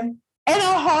point, again. And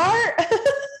a heart.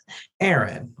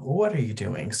 Aaron, what are you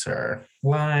doing, sir?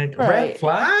 Like Right. red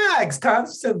flags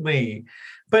constantly.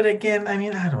 But again, I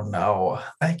mean, I don't know.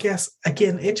 I guess,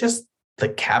 again, it just the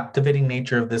captivating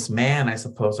nature of this man, I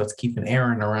suppose, that's keeping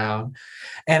Aaron around.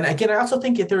 And again, I also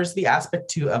think there's the aspect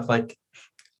too of like,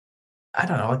 I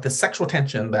don't know, like the sexual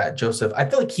tension that Joseph, I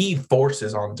feel like he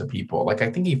forces onto people. Like, I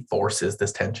think he forces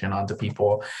this tension onto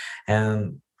people.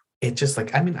 And it just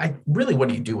like, I mean, what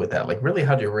do you do with that? Like, really,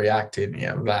 how do you react to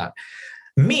that?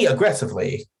 Me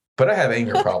aggressively, but I have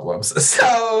anger problems.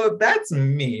 So that's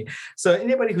me. So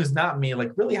anybody who's not me,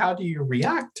 like, really, how do you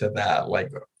react to that? Like,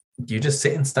 do you just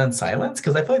sit in stunned silence?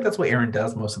 Because I feel like that's what Aaron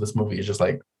does most of this movie is just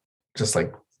like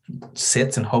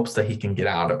sits and hopes that he can get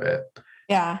out of it.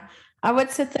 Yeah. I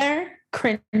would sit there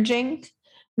cringing,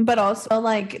 but also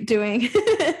like doing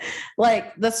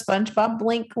like the SpongeBob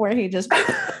blink where he just oh,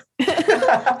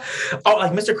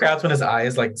 like Mr. Krabs when his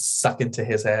eyes like suck into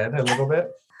his head a little bit.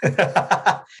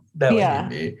 That would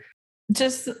be me.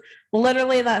 Just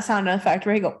literally that sound effect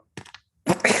where he go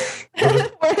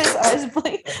where his eyes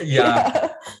blink. Yeah.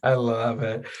 I love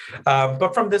it.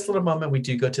 But from this little moment, we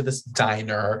do go to this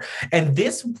diner. And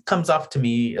this comes off to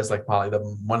me as like probably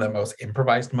one of the most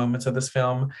improvised moments of this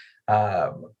film.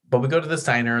 But we go to this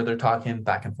diner. They're talking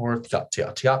back and forth. Yada,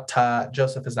 yada, yada.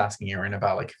 Joseph is asking Aaron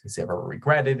about like if he's ever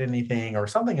regretted anything or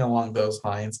something along those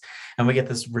lines. And we get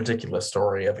this ridiculous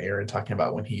story of Aaron talking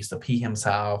about when he used to pee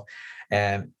himself.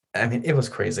 And I mean, it was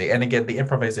crazy. And again, the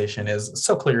improvisation is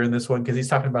so clear in this one because he's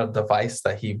talking about a device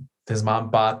that his mom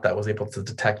bought that was able to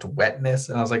detect wetness.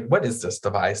 And I was like, what is this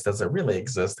device? Does it really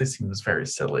exist? This seems very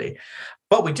silly.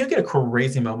 But we do get a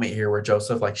crazy moment here where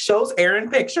Joseph like shows Aaron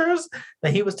pictures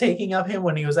that he was taking of him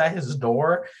when he was at his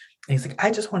door. And he's like, I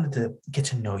just wanted to get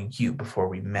to know you before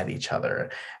we met each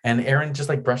other. And Aaron just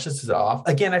like brushes it off.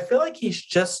 Again, I feel like he's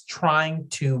just trying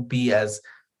to be as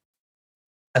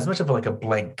much of like a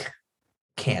blank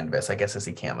canvas, I guess, as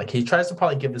he can. Like he tries to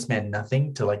probably give this man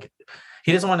nothing to like,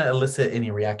 he doesn't want to elicit any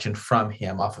reaction from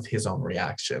him off of his own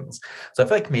reactions. So I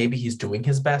feel like maybe he's doing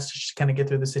his best to just kind of get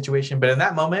through the situation. But in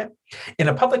that moment,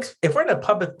 if we're in a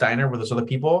public diner where there's other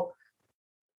people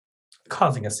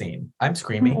causing a scene, I'm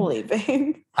screaming, I'm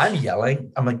leaving. I'm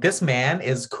yelling. I'm like, this man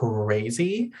is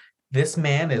crazy. This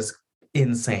man is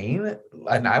insane.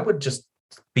 And I would just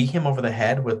beat him over the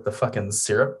head with the fucking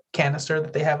syrup canister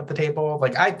that they have at the table.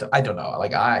 Like, I don't know.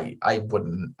 Like, I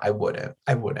wouldn't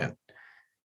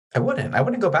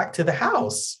go back to the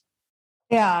house.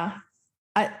 Yeah.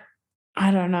 I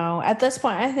don't know. At this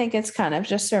point, I think it's kind of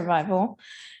just survival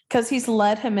because he's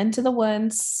led him into the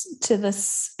woods to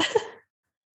this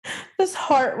this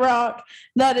heart rock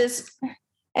that it's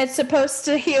supposed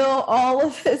to heal all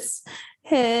of his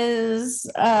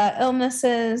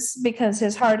illnesses because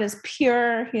his heart is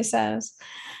pure, he says.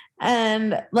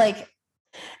 And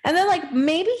then like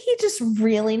maybe he just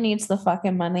really needs the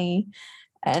fucking money.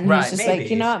 And he's just maybe. Like,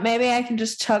 you know what, maybe I can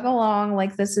just chug along.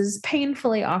 Like, this is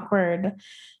painfully awkward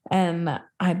and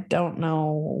I don't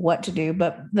know what to do.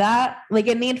 But that, like,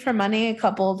 a need for money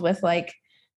coupled with like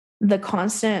the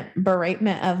constant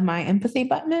beratement of my empathy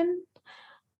button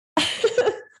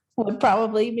would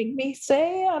probably make me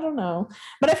say, I don't know.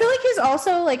 But I feel like he's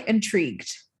also like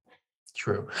intrigued.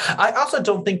 True. I also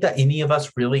don't think that any of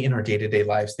us really in our day-to-day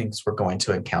lives thinks we're going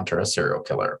to encounter a serial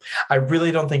killer. I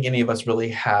really don't think any of us really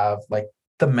have like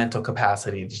the mental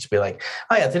capacity to just be like,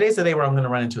 oh yeah, today's the day where I'm going to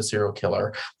run into a serial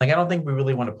killer. Like, I don't think we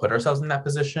really want to put ourselves in that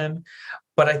position.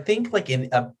 But I think like in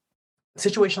a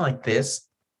situation like this,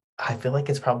 I feel like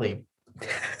it's probably,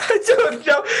 I don't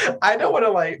know. I don't want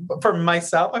to like, for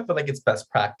myself, I feel like it's best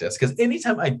practice. Because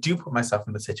anytime I do put myself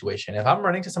in the situation, if I'm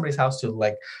running to somebody's house to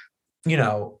like,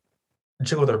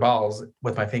 jiggle their balls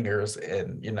with my fingers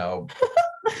and,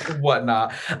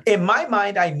 whatnot, in my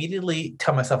mind, I immediately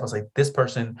tell myself, I was like, this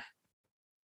person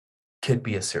could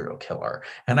be a serial killer.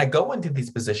 And I go into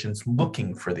these positions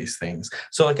looking for these things.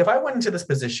 So like if I went into this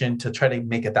position to try to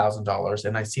make $1,000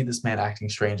 and I see this man acting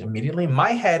strange, immediately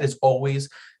my head is always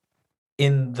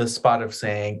in the spot of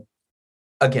saying,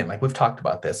 again, like we've talked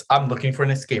about this, I'm looking for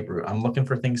an escape route. I'm looking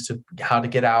for things to how to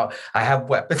get out. I have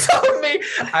weapons on me.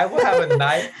 I will have a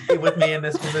knife with me in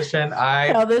this position.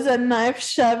 Oh, there's a knife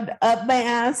shoved up my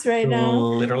ass right now.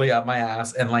 Literally up my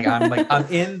ass. And I'm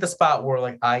in the spot where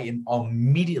like I am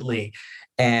immediately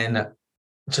and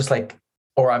just like,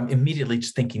 or I'm immediately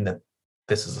just thinking that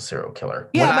this is a serial killer.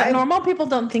 Yeah, but normal people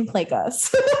don't think like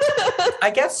us. I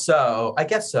guess so.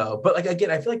 But like,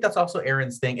 again, I feel like that's also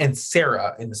Erin's thing. And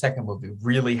Sarah in the second movie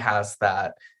really has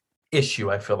that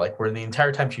issue, I feel like, where the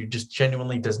entire time she just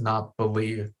genuinely does not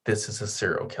believe this is a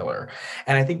serial killer.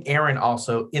 And I think Erin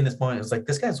also in this moment is like,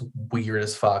 this guy's weird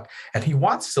as fuck. And he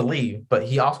wants to leave, but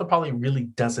he also probably really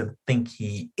doesn't think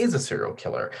he is a serial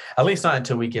killer. At least not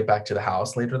until we get back to the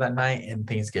house later that night and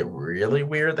things get really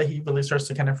weird that he really starts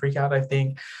to kind of freak out, I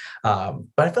think. But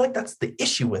I feel like that's the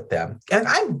issue with them. And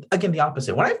I'm, again, the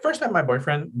opposite. When I first met my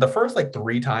boyfriend, the first like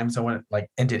 3 times I went like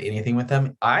and did anything with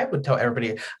him, I would tell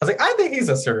everybody, I was like, I think he's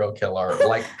a serial killer.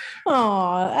 Like, oh,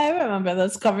 I remember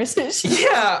those conversations.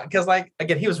 Yeah, because like,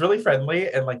 again, he was really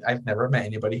friendly and like I've never met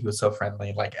anybody who was so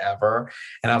friendly like ever.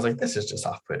 And I was like, this is just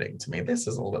off-putting to me. This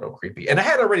is a little creepy. And I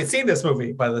had already seen this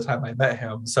movie by the time I met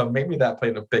him. So maybe that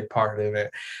played a big part in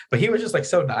it. But he was just like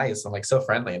so nice and like so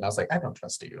friendly. And I was like, I don't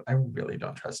trust you. I really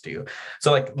don't trust you. So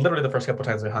like literally the first couple of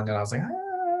times we hung out, I was like,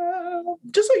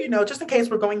 just so you know, just in case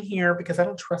we're going here, because I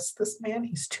don't trust this man.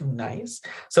 He's too nice.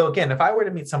 So again, if I were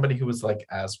to meet somebody who was like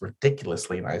as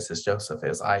ridiculously nice as Joseph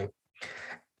is,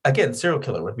 again, serial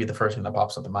killer would be the first thing that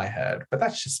pops up in my head, but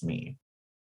that's just me.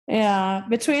 Yeah.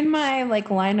 Between my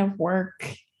like line of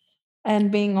work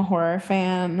and being a horror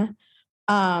fan,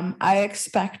 I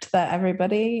expect that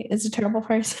everybody is a terrible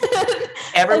person.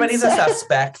 Everybody's a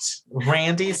suspect.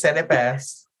 Randy said it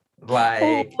best.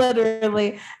 Like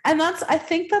literally. And I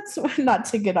think that's not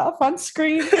to get off on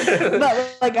screen,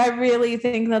 but like I really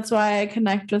think that's why I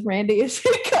connect with Randy is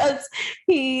because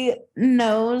he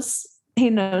knows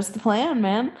the plan,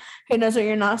 man. He knows what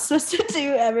you're not supposed to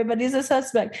do. Everybody's a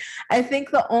suspect. I think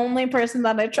the only person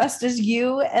that I trust is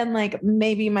you and like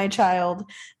maybe my child,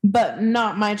 but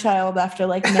not my child after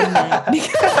like midnight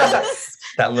because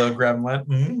that little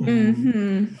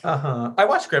gremlin. I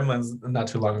watched Gremlins not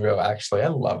too long ago, actually. I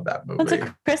love that movie. It's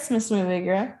a Christmas movie,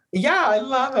 girl. Yeah, I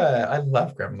love it. I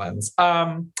love Gremlins.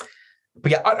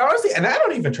 But yeah, honestly, and I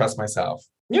don't even trust myself.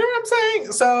 You know what I'm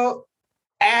saying? So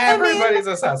everybody's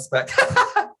a suspect.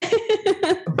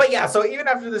 But yeah, so even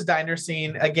after this diner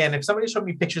scene, again, if somebody showed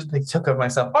me pictures they took of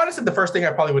myself, honestly, the first thing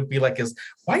I probably would be like is,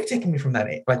 why are you taking me from that?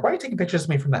 Like, why are you taking pictures of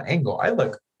me from that angle? I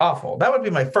look awful. That would be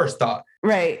my first thought.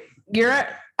 Right.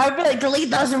 I'd be like, delete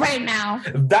those right now.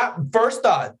 That first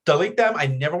thought, delete them. I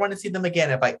never want to see them again.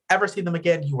 If I ever see them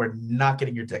again, you are not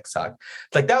getting your dick sucked.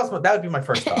 Like that would be my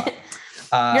first thought.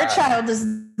 Your child does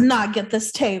not get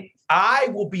this tape. I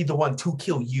will be the one to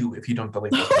kill you if you don't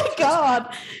delete those pictures. Oh my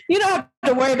God. You don't have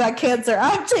to worry about cancer.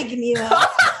 I'm taking you out.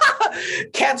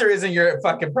 Cancer isn't your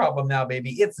fucking problem now,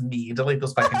 baby. It's me. Delete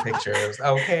those fucking pictures.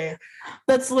 Okay.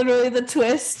 That's literally the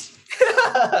twist.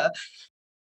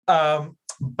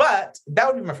 But that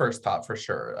would be my first thought for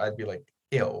sure. I'd be like,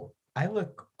 ew, I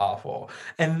look awful.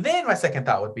 And then my second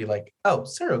thought would be like, oh,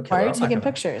 serial killer. Why are you taking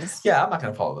pictures? Yeah, I'm not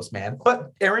going to follow this man.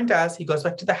 But Erin does. He goes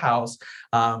back to the house.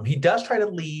 He does try to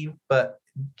leave, but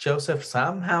Joseph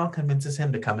somehow convinces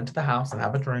him to come into the house and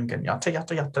have a drink and yada,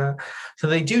 yada, yada. So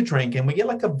they do drink, and we get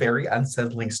like a very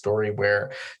unsettling story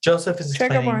where Joseph is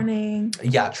trigger warning.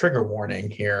 Yeah, trigger warning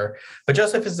here. But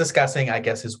Joseph is discussing, I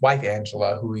guess, his wife,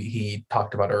 Angela, who he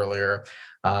talked about earlier.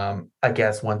 I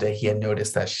guess one day he had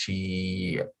noticed that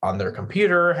she, on their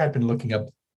computer, had been looking up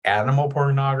animal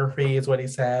pornography, is what he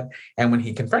said. And when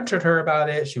he confronted her about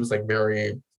it, she was like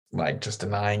very like just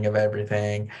denying of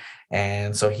everything.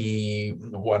 And so he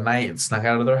one night snuck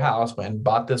out of their house, went and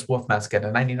bought this wolf mask at a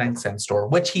 99-cent store,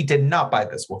 which he did not buy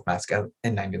this wolf mask at a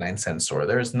 99-cent store.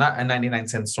 There's not a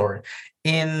 99-cent store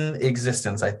in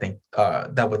existence, I think,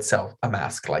 that would sell a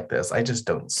mask like this. I just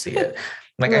don't see it.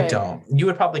 Like, right. I don't. You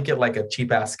would probably get like a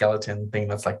cheap ass skeleton thing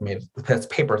that's like that's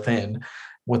paper thin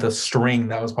with a string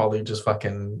that was probably just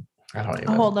fucking, I don't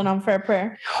even. Holding on for a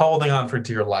prayer. Holding on for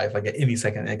dear life. Like at any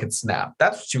second it could snap.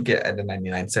 That's what you get at a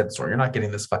 99-cent store. You're not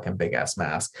getting this fucking big ass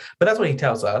mask. But that's what he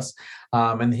tells us.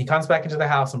 And he comes back into the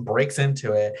house and breaks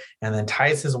into it and then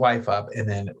ties his wife up and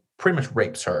then pretty much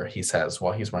rapes her, he says,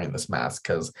 while he's wearing this mask,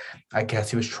 because I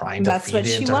guess he was trying to feed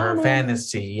into her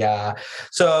fantasy. Yeah.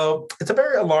 So it's a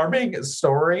very alarming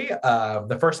story.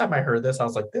 The first time I heard this, I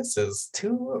was like, this is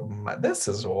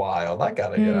wild. I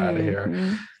gotta get out of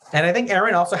here. And I think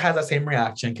Aaron also has that same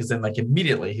reaction because then, like,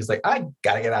 immediately he's like, I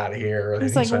gotta get out of here. And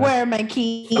He's he's like, trying where are my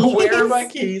keys? to, where are my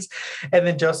keys? And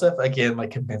then Joseph again,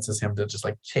 like, convinces him to just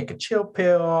like take a chill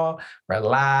pill,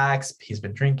 relax. He's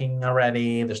been drinking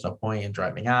already. There's no point in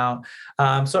driving out.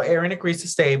 So Aaron agrees to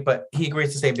stay, but he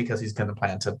agrees to stay because he's going to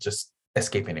plan to just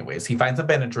escape anyways. He finds a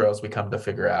Benadryl, as we come to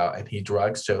figure out, and he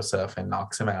drugs Joseph and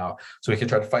knocks him out so he can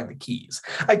try to find the keys.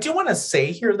 I do want to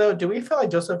say here, though, do we feel like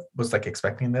Joseph was like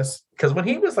expecting this? Because when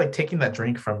he was like taking that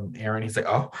drink from Aaron, he's like,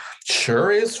 oh,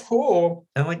 sure is full.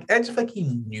 And like, I just feel like he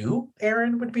knew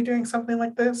Aaron would be doing something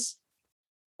like this.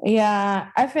 Yeah,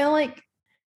 I feel like,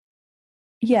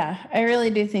 yeah, I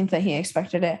really do think that he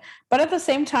expected it. But at the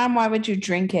same time, why would you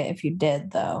drink it if you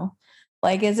did, though?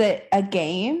 Like, is it a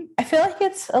game? I feel like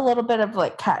it's a little bit of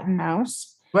like cat and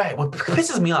mouse. Right. What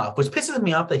pisses me off,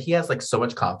 that he has like so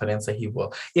much confidence that he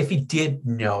will, if he did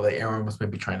know that Aaron was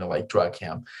maybe trying to like drug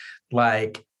him,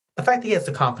 like the fact that he has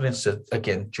the confidence to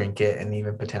again drink it and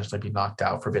even potentially be knocked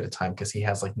out for a bit of time because he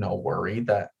has like no worry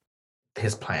that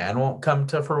his plan won't come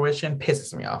to fruition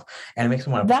pisses me off. And it makes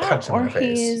me want to punch That him in or the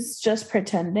face. he's just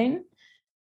pretending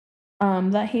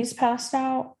that he's passed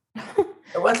out.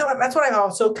 That's what I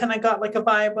also kind of got like a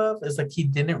vibe of, is like he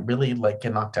didn't really like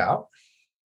get knocked out.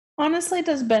 Honestly,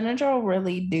 does Benadryl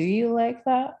really do you like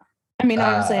that? I mean,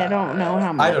 honestly, I don't know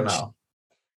how much. I don't know.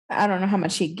 I don't know how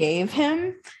much he gave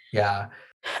him. Yeah.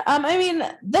 I mean,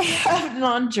 they have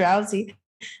non-drowsy.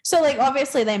 So like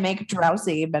obviously they make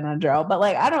drowsy Benadryl, but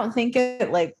like I don't think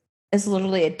it like is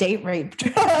literally a date rape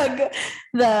drug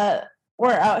that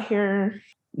we're out here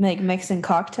like mixing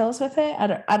cocktails with it.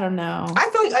 I don't know. I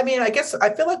feel like, I mean, I guess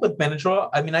I feel like with Benadryl,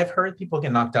 I mean, I've heard people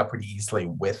get knocked out pretty easily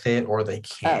with it, or they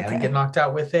can get knocked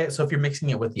out with it. So if you're mixing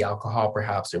it with the alcohol,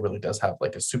 perhaps it really does have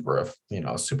like a super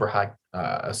high,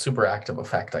 a super active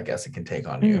effect, I guess it can take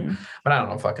on you. But I don't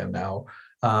know, fucking know.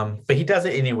 But he does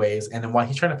it anyways. And then while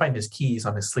he's trying to find his keys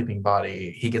on his sleeping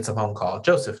body, he gets a phone call.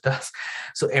 Joseph does.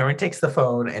 So Aaron takes the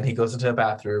phone and he goes into the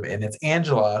bathroom, and it's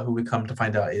Angela, who we come to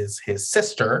find out is his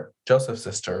sister, Joseph's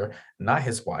sister, not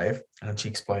his wife. And she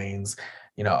explains,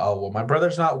 oh, well, my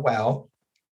brother's not well.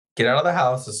 Get out of the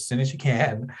house as soon as you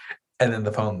can. And then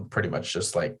the phone pretty much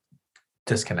just like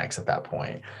disconnects at that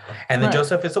point. And then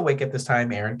Joseph is awake at this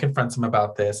time. Aaron confronts him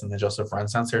about this, and then Joseph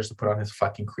runs downstairs to put on his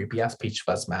fucking creepy ass Peach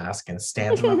Fuzz mask and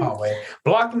stands in the hallway,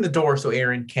 blocking the door so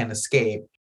Aaron can't escape.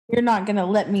 You're not gonna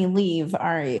let me leave,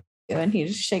 are you? And he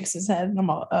just shakes his head, and I'm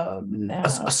all, oh no.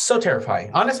 So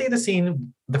terrifying. Honestly, the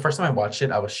scene, the first time I watched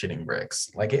it, I was shitting bricks.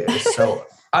 Like, it is so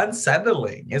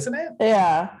unsettling, isn't it?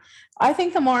 Yeah. I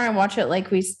think the more I watch it, like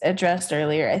we addressed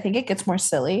earlier, I think it gets more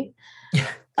silly.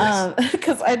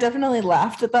 Because I definitely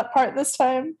laughed at that part this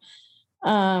time.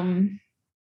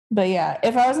 But yeah,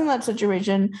 if I was in that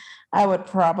situation, I would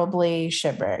probably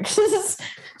shit bricks.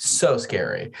 So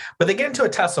scary. But they get into a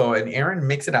tussle, and Aaron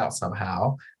makes it out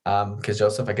somehow because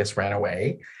Joseph, I guess, ran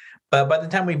away. But by the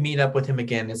time we meet up with him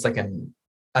again, it's like an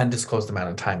undisclosed amount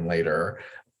of time later.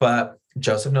 But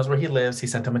Joseph knows where he lives. He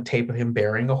sent him a tape of him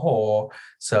burying a hole.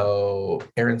 So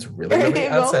Aaron's really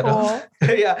unsettled.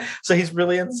 Yeah. So he's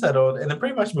really unsettled. And then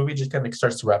pretty much the movie just kind of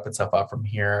starts to wrap itself up from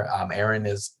here. Aaron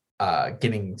is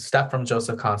getting stuff from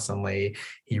Joseph constantly.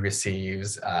 He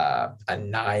receives a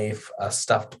knife, a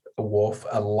stuffed wolf,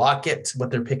 a locket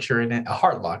with their picture in it, a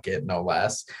heart locket, no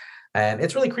less. And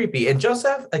it's really creepy. And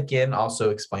Joseph, again, also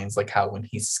explains like how when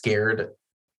he's scared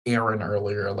Aaron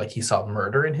earlier, like he saw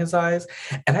murder in his eyes.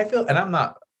 And I feel, and I'm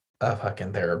not a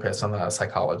fucking therapist, I'm not a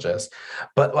psychologist,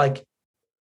 but like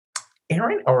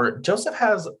Aaron or Joseph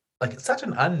has like such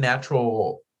an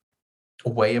unnatural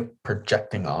way of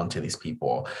projecting onto these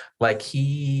people. Like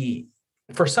he,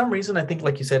 for some reason, I think,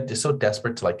 like you said, is so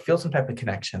desperate to like feel some type of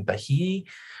connection that he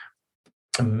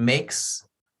makes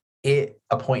it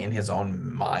a point in his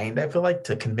own mind, I feel like,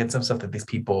 to convince himself that these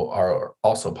people are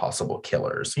also possible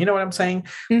killers. You know what I'm saying?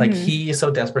 Mm-hmm. Like he is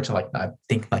so desperate to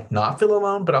not feel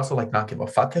alone, but also like not give a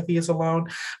fuck if he is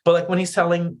alone. But like when he's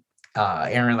telling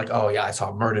Aaron, like, oh yeah, I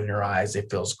saw murder in your eyes,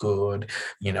 it feels good,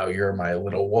 you're my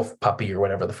little wolf puppy or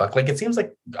whatever the fuck, like it seems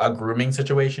like a grooming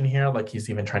situation here. Like he's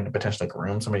even trying to potentially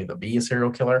groom somebody to be a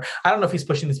serial killer. I don't know if he's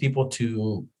pushing these people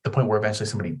to the point where eventually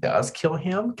somebody does kill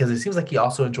him, because it seems like he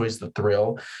also enjoys the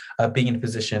thrill of being in a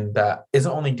position that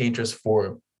isn't only dangerous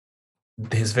for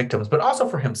his victims but also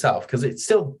for himself, because it's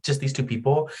still just these two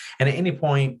people, and at any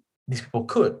point these people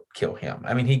could kill him.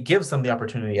 I mean, he gives them the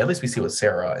opportunity, at least we see with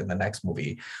Sarah in the next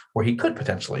movie, where he could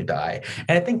potentially die.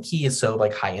 And I think he is so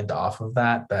like high end off of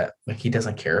that like he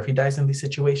doesn't care if he dies in these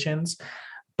situations.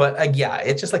 But yeah,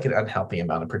 it's just like an unhealthy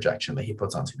amount of projection that he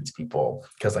puts onto these people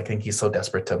because I think he's so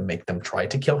desperate to make them try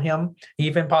to kill him,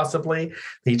 even possibly.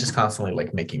 He's just constantly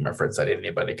like making reference that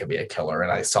anybody could be a killer,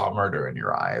 and I saw murder in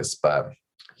your eyes, but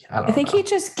I I don't think he know.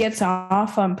 just gets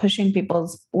off on pushing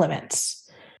people's limits.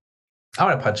 I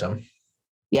want to punch him.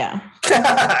 Yeah.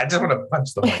 I just want to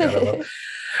punch the fuck out of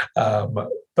him.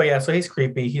 But yeah, so he's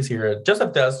creepy. He's here.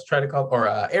 Joseph does try to call, or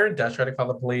Aaron does try to call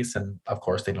the police, and of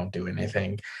course they don't do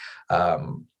anything.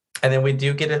 Um, and then we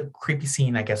do get a creepy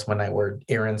scene, I guess, where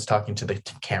Aaron's talking to the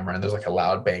camera, and there's like a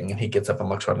loud bang, and he gets up and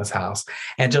looks around his house,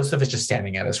 and Joseph is just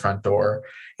standing at his front door,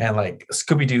 and like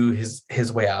Scooby Doo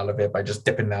his way out of it by just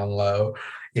dipping down low.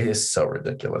 It is so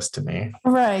ridiculous to me.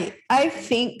 Right. I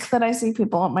think that I see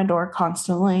people at my door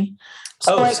constantly.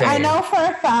 So like same. I know for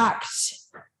a fact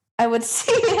I would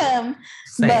see him,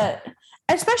 Same. but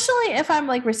especially if I'm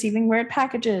like receiving weird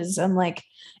packages and like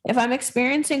if I'm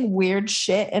experiencing weird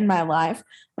shit in my life,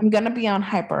 I'm gonna be on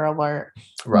hyper alert.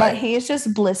 Right. But Aaron's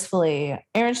just blissfully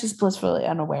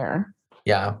unaware.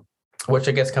 Yeah. Which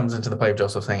I guess comes into the play of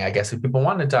Joseph saying, I guess if people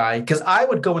want to die, because I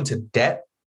would go into debt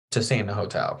to stay in a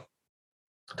hotel.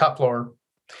 Top floor,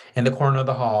 in the corner of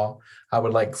the hall. I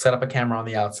would like set up a camera on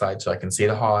the outside so I can see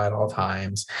the hall at all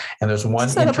times. And there's one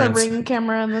Set entrance. up a Ring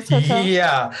camera in this hotel.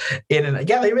 Yeah. They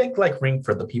make like Ring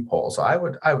for the peephole. So I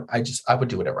would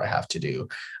do whatever I have to do.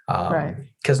 Right.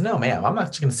 Because no, ma'am, I'm not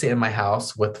just gonna sit in my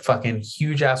house with fucking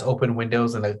huge ass open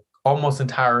windows and a almost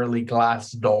entirely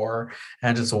glass door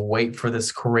and just wait for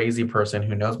this crazy person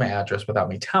who knows my address without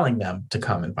me telling them to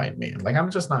come and find me. Like,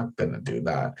 I'm just not gonna do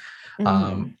that.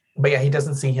 But yeah, he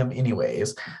doesn't see him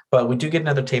anyways. But we do get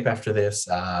another tape after this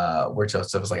where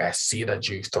Joseph is like, I see that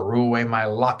you threw away my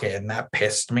locket and that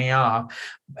pissed me off.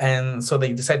 And so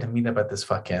they decide to meet up at this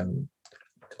fucking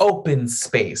open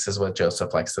space is what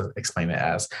Joseph likes to explain it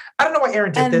as. I don't know why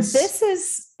Aaron did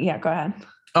this. Go ahead.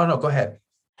 Oh, no, go ahead.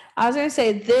 I was going to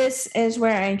say, this is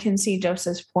where I can see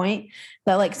Joseph's point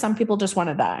that like some people just want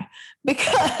to die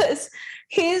because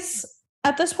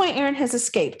at this point, Aaron has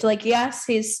escaped. Like, yes,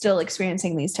 he's still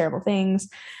experiencing these terrible things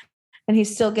and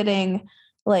he's still getting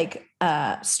like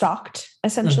stalked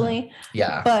essentially. Mm-hmm.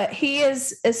 Yeah. But he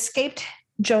has escaped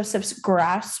Joseph's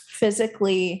grasp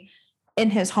physically in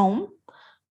his home,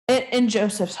 in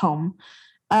Joseph's home.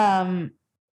 And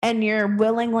you're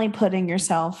willingly putting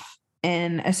yourself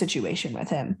in a situation with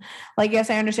him. Like,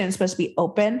 yes, I understand it's supposed to be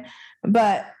open,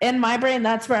 but in my brain,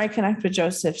 that's where I connect with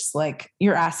Joseph's, like,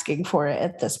 you're asking for it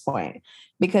at this point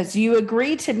because you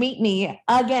agree to meet me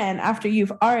again after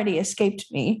you've already escaped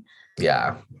me.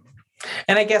 Yeah.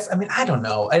 And I guess, I don't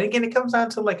know. And again, it comes down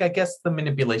to like, I guess the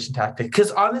manipulation tactic, because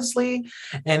honestly,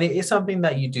 and it is something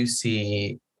that you do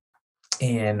see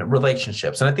in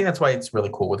relationships. And I think that's why it's really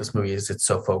cool with this movie is it's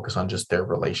so focused on just their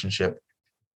relationship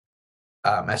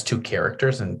as two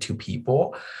characters and two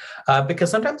people,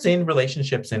 because sometimes in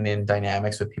relationships and in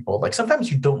dynamics with people, like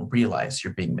sometimes you don't realize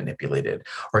you're being manipulated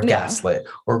or gaslit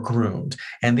or groomed.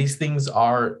 And these things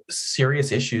are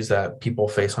serious issues that people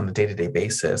face on a day-to-day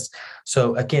basis.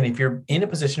 So again, if you're in a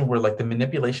position where like the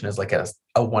manipulation is like a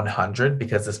 100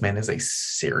 because this man is a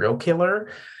serial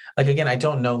killer, like, again, I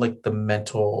don't know like the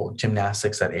mental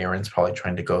gymnastics that Aaron's probably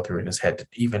trying to go through in his head to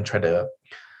even try to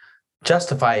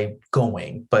justify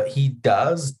going, but he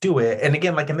does do it. And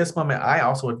again, like in this moment, I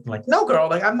also would be like, no, girl,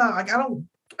 like I'm not, like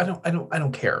I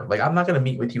don't care. Like, I'm not going to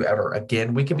meet with you ever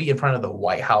again. We could be in front of the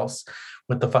White House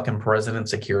with the fucking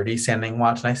president's security standing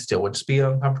watch, and I still would just be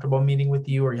uncomfortable meeting with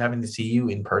you or having to see you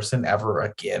in person ever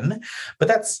again. But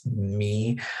that's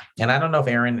me. And I don't know if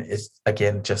Aaron is,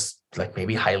 again, just like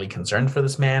maybe highly concerned for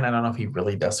this man. I don't know if he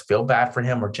really does feel bad for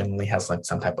him or genuinely has like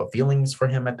some type of feelings for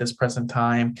him at this present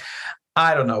time.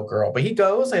 I don't know, girl, but he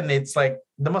goes and it's like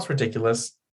the most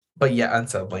ridiculous, but yet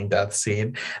unsettling death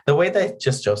scene. The way that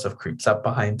just Joseph creeps up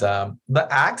behind the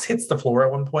axe hits the floor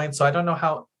at one point. So I don't know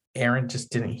how Aaron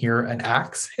just didn't hear an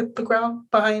axe hit the ground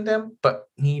behind him, but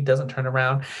he doesn't turn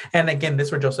around. And again, this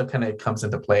is where Joseph kind of comes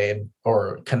into play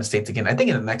or kind of states again. I think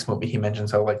in the next movie, he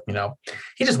mentions how, like, you know,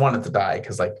 he just wanted to die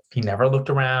because like he never looked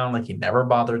around, like he never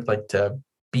bothered like to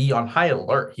be on high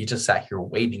alert. He just sat here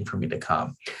waiting for me to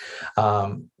come.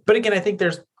 But again, I think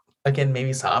there's, again,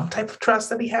 maybe some type of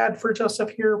trust that he had for Joseph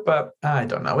here, but I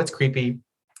don't know. It's creepy.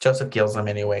 Joseph kills him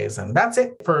anyways. And that's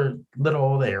it for little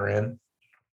old Aaron.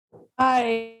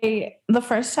 The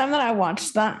first time that I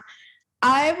watched that,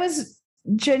 I was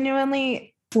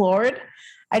genuinely floored.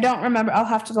 I don't remember. I'll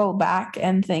have to go back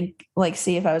and think, like,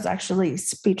 see if I was actually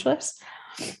speechless.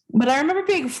 But I remember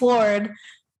being floored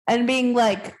and being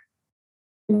like,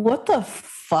 what the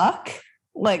fuck?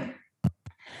 Like,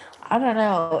 I don't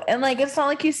know. And like, it's not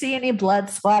like you see any blood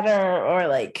splatter or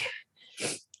like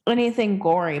anything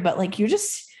gory, but like you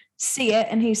just see it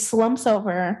and he slumps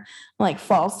over, like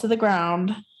falls to the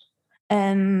ground.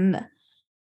 And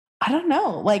I don't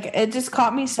know, like it just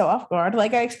caught me so off guard.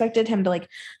 Like I expected him to like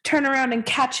turn around and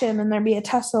catch him and there'd be a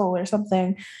tussle or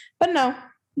something. But no,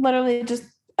 literally just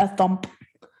a thump.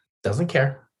 Doesn't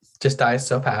care. Just dies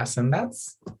so fast. And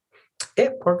that's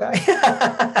it, poor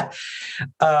guy.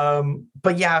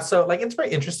 But yeah, so like it's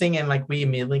very interesting, and like we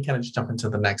immediately kind of just jump into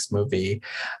the next movie.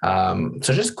 So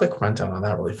just a quick rundown on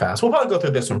that really fast. We'll probably go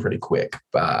through this one pretty quick,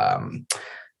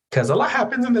 because a lot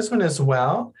happens in this one as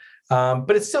well.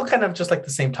 But it's still kind of just like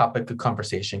the same topic of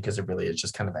conversation, because it really is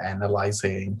just kind of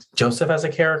analyzing Joseph as a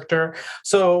character.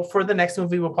 So for the next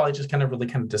movie, we'll probably just kind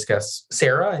of discuss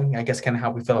Sarah, and I guess kind of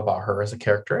how we feel about her as a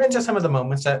character, and just some of the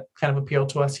moments that kind of appeal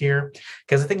to us here.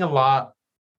 Because I think a lot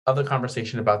of the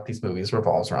conversation about these movies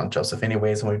revolves around Joseph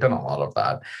anyways, and we've done a lot of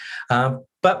that.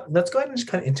 But let's go ahead and just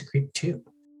kind of into Creep 2.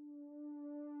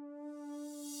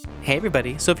 Hey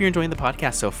everybody, so if you're enjoying the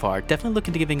podcast so far, definitely look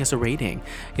into giving us a rating.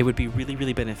 It would be really,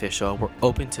 really beneficial. We're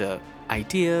open to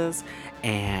ideas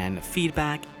and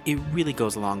feedback. It really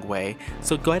goes a long way.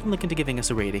 So go ahead and look into giving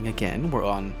us a rating. Again, we're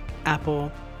on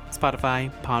Apple,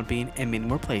 Spotify, Podbean, and many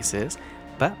more places.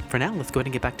 But for now, let's go ahead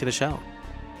and get back to the show.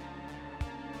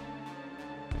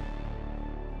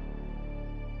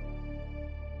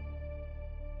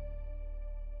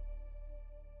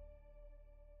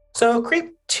 So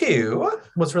Creep 2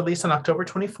 was released on October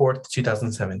 24th,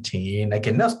 2017.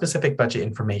 Again, no specific budget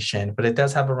information, but it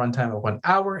does have a runtime of 1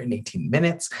 hour and 18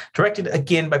 minutes. Directed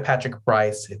again by Patrick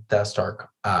Brice. It does star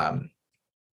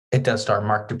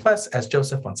Mark Duplass as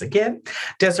Joseph once again.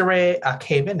 Desiree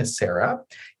Caven is Sarah.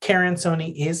 Karen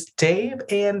Sony is Dave.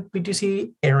 And we do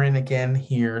see Aaron again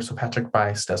here. So Patrick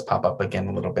Brice does pop up again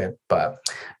a little bit, but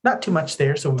not too much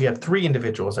there. So we have 3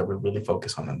 individuals that we really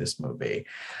focus on in this movie.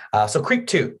 So Creep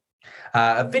 2.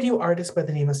 A video artist by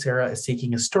the name of Sarah is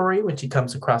seeking a story when she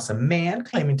comes across a man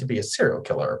claiming to be a serial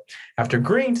killer. After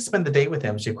agreeing to spend the day with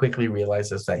him, she quickly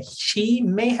realizes that she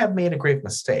may have made a grave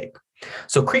mistake.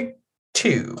 So Creep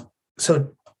 2.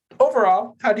 So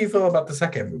overall, how do you feel about the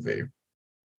second movie?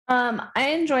 I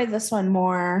enjoy this one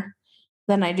more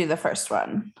than I do the first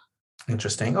one.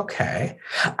 Interesting. Okay.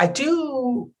 I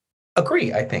do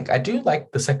agree. I think I do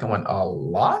like the second one a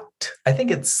lot. I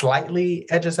think it slightly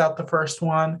edges out the first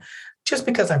one just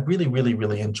because I really, really,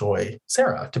 really enjoy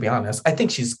Sarah, to be honest. I think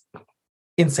she's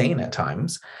insane at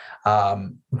times.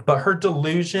 But her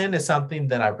delusion is something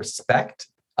that I respect.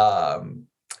 And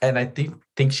I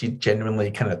think she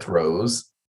genuinely kind of throws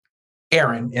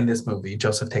Aaron in this movie.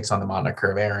 Joseph takes on the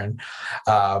moniker of Aaron.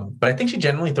 But I think she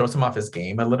genuinely throws him off his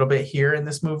game a little bit here in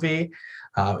this movie.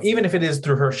 Even if it is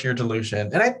through her sheer delusion.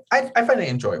 And I find it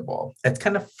enjoyable. It's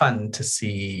kind of fun to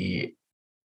see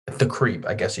the creep,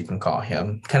 I guess you can call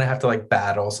him, kind of have to like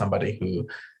battle somebody who,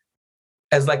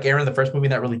 as like Aaron in the first movie,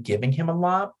 not really giving him a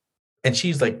lot. And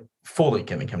she's like fully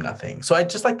giving him nothing. So I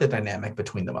just like the dynamic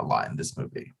between them a lot in this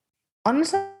movie.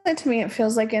 Honestly, to me, it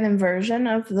feels like an inversion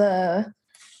of the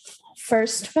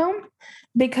first film,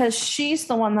 because she's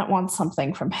the one that wants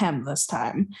something from him this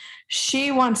time.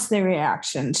 She wants the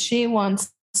reactions. She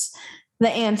wants the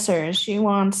answers. She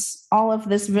wants all of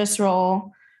this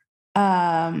visceral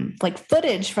like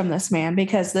footage from this man,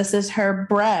 because this is her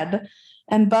bread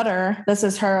and butter. This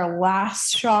is her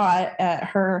last shot at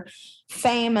her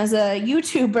fame as a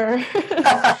YouTuber.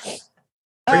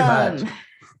 Pretty much.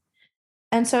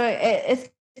 And so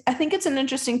I think it's an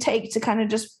interesting take to kind of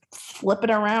just flip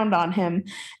it around on him.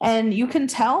 And you can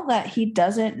tell that he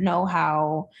doesn't know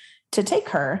how to take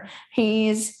her.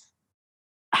 I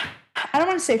don't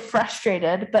want to say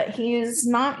frustrated, but he's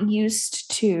not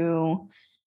used to,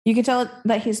 you can tell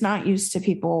that he's not used to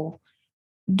people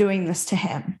doing this to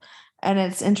him. And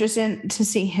it's interesting to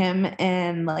see him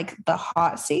in like the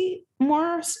hot seat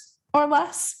more or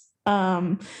less,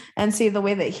 and see the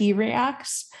way that he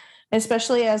reacts,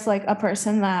 especially as like a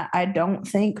person that I don't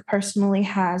think personally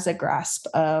has a grasp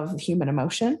of human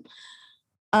emotion.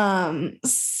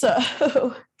 So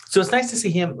it's nice to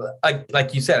see him,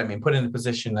 like you said, I mean, put in a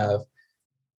position of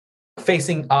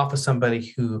facing off with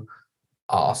somebody who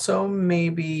also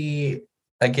maybe,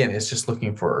 again, is just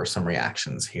looking for some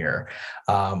reactions here,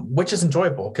 which is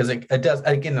enjoyable because it does,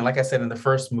 again, like I said in the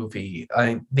first movie,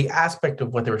 the aspect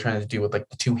of what they were trying to do with like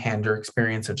the two-hander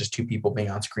experience of just two people being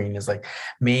on screen is like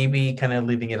maybe kind of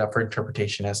leaving it up for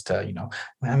interpretation as to, you know,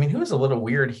 I mean, who's a little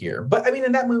weird here? But I mean,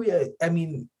 in that movie, I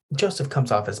mean, Joseph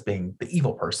comes off as being the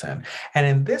evil person. And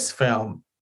in this film,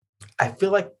 I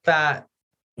feel like that,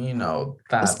 you know,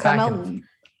 that it's kind of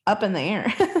up in the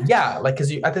air. Yeah, like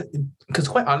because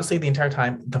quite honestly, the entire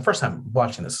time, the first time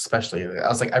watching this, especially, I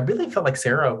was like, I really felt like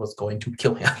Sarah was going to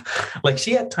kill him. Like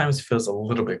she at times feels a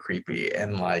little bit creepy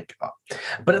and like,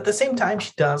 but at the same time,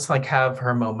 she does like have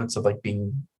her moments of like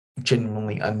being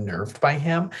genuinely unnerved by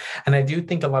him. And I do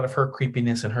think a lot of her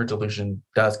creepiness and her delusion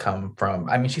does come from,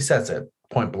 I mean, she says it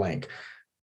point blank.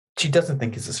 She doesn't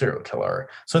think he's a serial killer.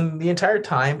 So the entire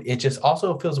time, it just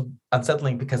also feels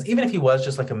unsettling because even if he was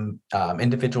just like an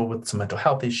individual with some mental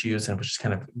health issues and was just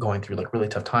kind of going through like really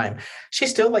tough time, she's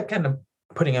still like kind of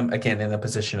putting him again in a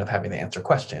position of having to answer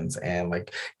questions and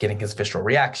like getting his visceral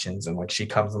reactions. And like she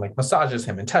comes and like massages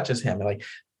him and touches him. And like,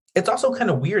 it's also kind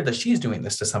of weird that she's doing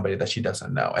this to somebody that she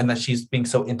doesn't know and that she's being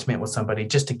so intimate with somebody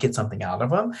just to get something out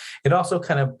of him. It also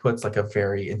kind of puts like a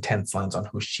very intense lens on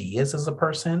who she is as a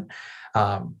person.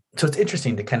 So it's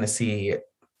interesting to kind of see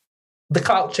the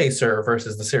clout chaser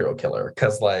versus the serial killer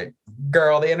because like,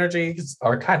 girl, the energies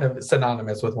are kind of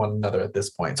synonymous with one another at this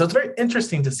point. So it's very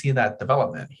interesting to see that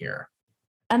development here.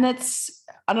 And it's,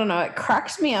 I don't know, it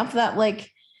cracks me up that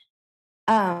like,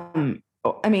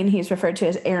 I mean, he's referred to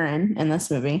as Aaron in this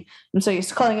movie. I'm so used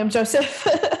to calling him Joseph.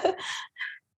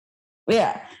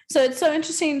 Yeah. So it's so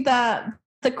interesting that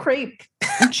the creep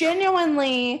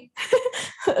genuinely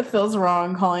it feels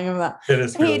wrong calling him that. It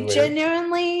is really he weird.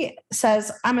 Genuinely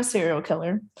says, I'm a serial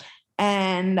killer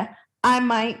and I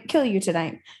might kill you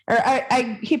tonight. Or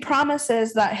he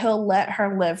promises that he'll let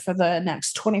her live for the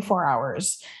next 24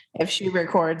 hours if she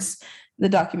records the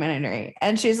documentary.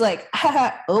 And she's like,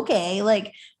 haha, okay,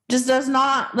 like just does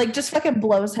not like just fucking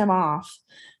blows him off.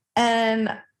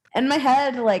 And in my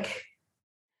head, like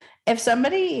if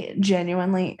somebody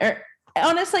genuinely or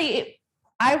honestly,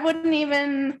 I wouldn't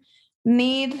even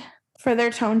need for their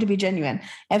tone to be genuine.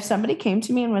 If somebody came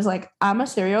to me and was like, I'm a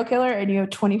serial killer and you have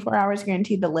 24 hours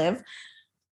guaranteed to live,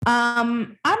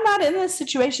 I'm not in this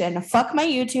situation. Fuck my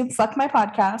YouTube, fuck my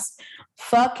podcast,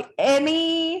 fuck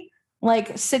any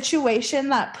like situation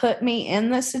that put me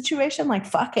in this situation. Like,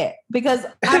 fuck it. Because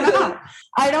I'm out.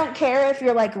 I don't care if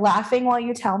you're like laughing while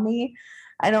you tell me.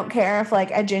 I don't care if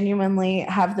like I genuinely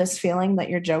have this feeling that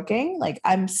you're joking. Like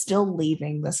I'm still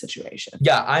leaving the situation.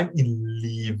 Yeah, I'm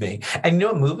leaving. And you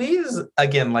know, movies,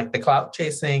 again, like the clout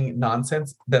chasing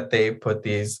nonsense that they put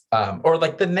these, or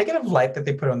like the negative light that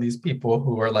they put on these people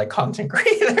who are like content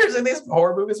creators in these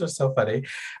horror movies are so funny.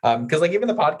 Because like even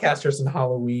the podcasters in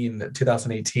Halloween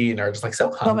 2018 are just like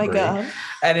so hungry. Oh my God.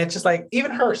 And it's just like,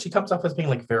 even her, she comes off as being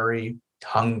like very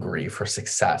hungry for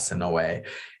success in a way.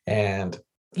 And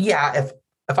yeah,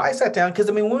 if I sat down, because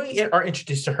I mean, when we are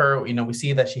introduced to her, you know, we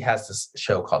see that she has this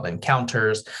show called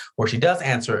Encounters where she does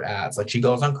answer ads. Like she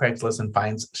goes on Craigslist and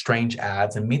finds strange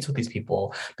ads and meets with these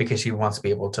people because she wants to be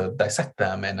able to dissect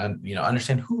them and, you know,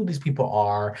 understand who these people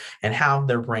are and how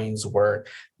their brains work.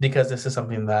 Because this is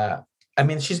something that, I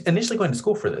mean, she's initially going to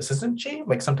school for this, isn't she?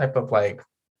 Like some type of like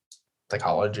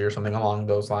psychology or something along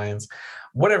those lines.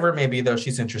 Whatever it may be, though,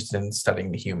 she's interested in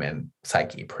studying the human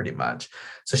psyche pretty much.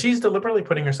 So she's deliberately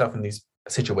putting herself in these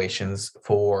situations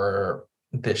for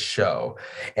this show.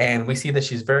 And we see that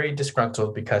she's very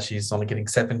disgruntled because she's only getting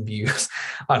 7 views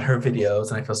on her videos.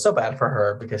 And I feel so bad for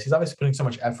her because she's obviously putting so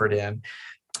much effort in.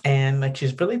 And like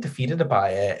she's really defeated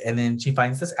by it. And then she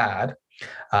finds this ad,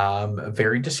 a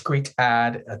very discreet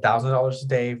ad, $1,000 a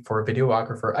day for a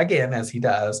videographer, again, as he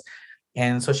does.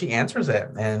 And so she answers it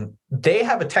and they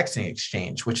have a texting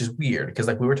exchange, which is weird because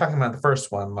like we were talking about the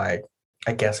first one, like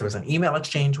I guess it was an email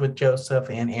exchange with Joseph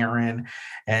and Aaron.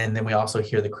 And then we also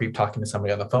hear the creep talking to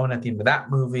somebody on the phone at the end of that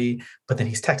movie, but then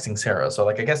he's texting Sarah. So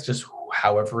like, I guess just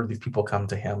however these people come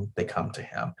to him, they come to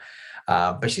him.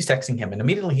 But she's texting him and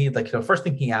immediately he like, the first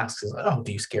thing he asks is, oh,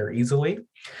 do you scare easily?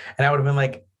 And I would have been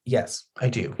like, yes, I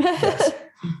do. Yes.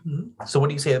 Mm-hmm. So what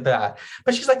do you say to that?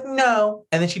 But she's like, no.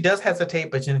 And then she does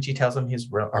hesitate, but then she tells him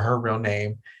her real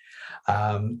name.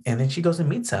 And then she goes and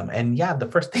meets him. And yeah, the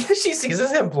first thing she sees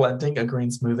is him blending a green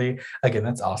smoothie. Again,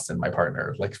 that's Austin, my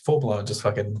partner, like full blown, just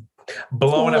fucking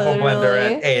blowing up a blender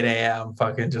at 8 a.m.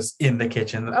 fucking just in the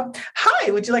kitchen. Hi,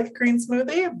 would you like a green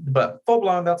smoothie? But full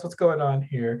blown, that's what's going on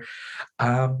here.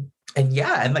 And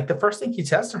yeah, and like the first thing he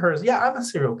says to her is, yeah, I'm a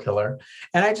serial killer.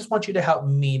 And I just want you to help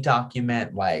me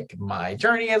document like my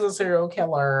journey as a serial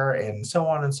killer and so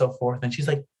on and so forth. And she's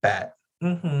like, bet.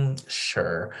 Mm-hmm,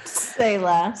 sure. Say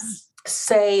less.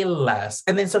 Say less.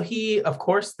 And then so he, of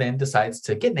course, then decides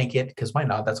to get naked because why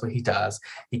not? That's what he does.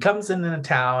 He comes in a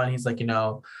towel and he's like, you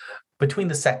know, between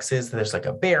the sexes, there's like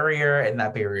a barrier, and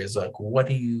that barrier is like, what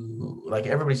do you like?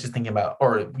 Everybody's just thinking about,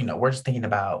 or we're just thinking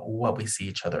about what we see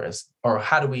each other as, or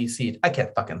how do we see? I can't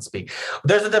fucking speak.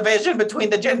 There's a division between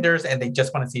the genders, and they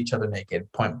just want to see each other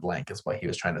naked. Point blank is what he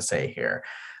was trying to say here.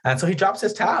 And so he drops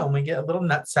his towel, and we get a little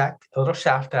nutsack, a little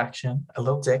shaft action, a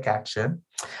little dick action,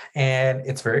 and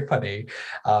it's very funny.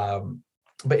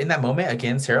 But in that moment,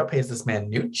 again, Sarah pays this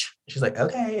man nooch. She's like,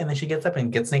 okay, and then she gets up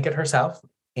and gets naked herself,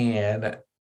 and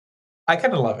I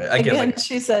kind of love it. Again,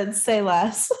 she said, say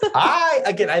less. I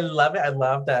love it. I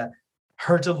love that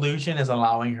her delusion is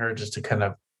allowing her just to kind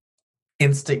of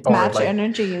instinct or match like,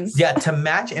 energies. Yeah, to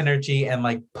match energy and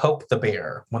like poke the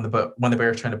bear when the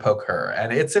bear is trying to poke her.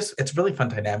 And it's really fun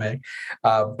dynamic.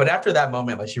 But after that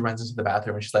moment, like she runs into the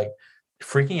bathroom and she's like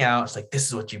freaking out. She's like, this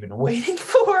is what you've been waiting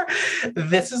for.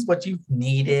 This is what you've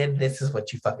needed. This is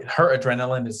what you fucking, her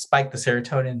adrenaline is spiked. The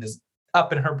serotonin is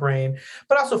up in her brain,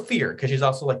 but also fear, because she's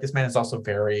also like, this man is also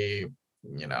very,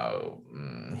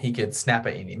 he could snap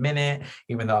at any minute,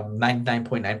 even though I'm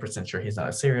 99.9% sure he's not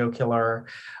a serial killer.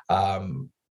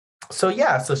 So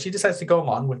she decides to go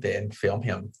along with it and film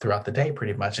him throughout the day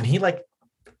pretty much. And he like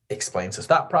explains his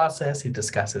thought process. He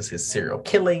discusses his serial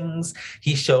killings.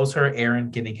 He shows her Aaron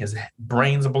getting his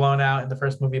brains blown out in the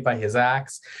first movie by his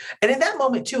axe. And in that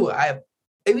moment too,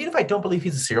 even if I don't believe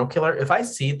he's a serial killer, if I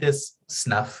see this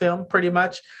snuff film pretty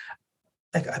much,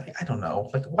 like, I mean, I don't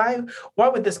know, like why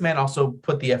would this man also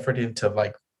put the effort into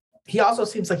like, he also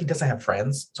seems like he doesn't have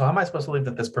friends. So how am I supposed to believe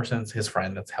that this person's his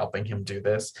friend that's helping him do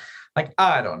this? Like,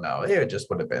 I don't know. It just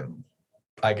would have been,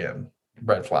 again,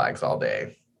 red flags all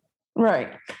day.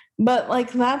 Right. But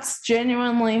like, that's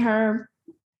genuinely her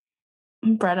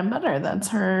bread and butter. That's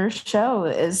her show,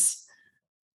 is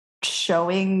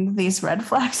showing these red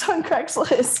flags on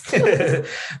Craigslist.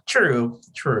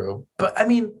 True. But I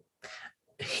mean,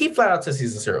 he flat out says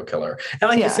he's a serial killer. And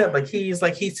like you said, like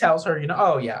he tells her,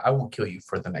 oh yeah, I won't kill you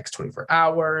for the next 24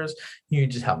 hours. You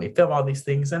just help me film all these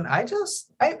things. And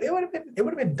it would have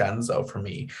been donezo for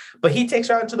me. But he takes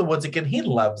her out into the woods again. He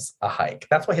loves a hike.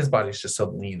 That's why his body's just so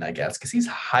lean, I guess, because he's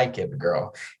hiking,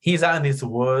 girl. He's out in these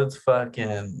woods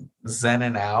fucking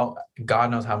zenning out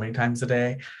God knows how many times a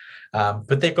day.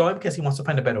 But they're going because he wants to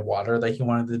find a bed of water that he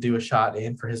wanted to do a shot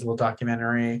in for his little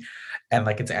documentary, and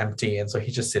like it's empty, and so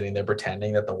he's just sitting there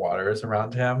pretending that the water is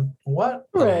around him. What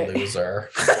a loser.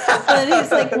 And he's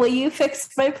like, will you fix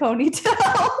my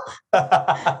ponytail?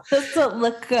 Doesn't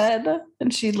look good.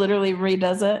 And she literally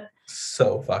redoes it.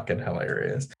 So fucking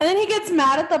hilarious. And then he gets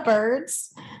mad at the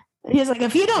birds. He's like,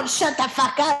 if you don't shut the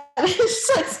fuck up, he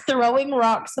starts throwing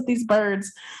rocks at these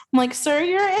birds. I'm like, sir,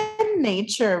 you're in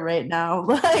nature right now.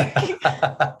 Like,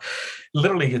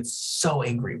 literally gets so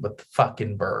angry with the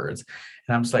fucking birds.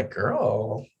 And I'm just like,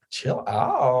 girl, chill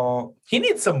out. He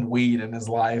needs some weed in his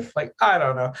life. Like, I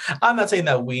don't know. I'm not saying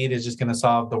that weed is just going to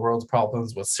solve the world's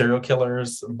problems with serial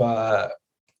killers, but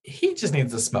he just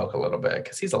needs to smoke a little bit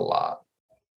because he's a lot.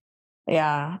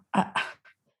 Yeah. I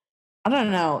don't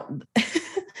know.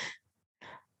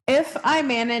 If I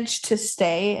manage to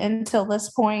stay until this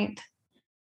point,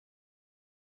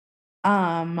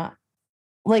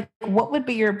 like, what would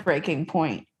be your breaking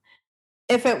point?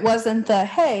 If it wasn't the,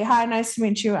 hey, hi, nice to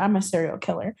meet you, I'm a serial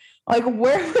killer. Like,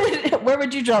 where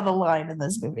would you draw the line in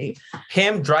this movie?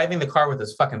 Him driving the car with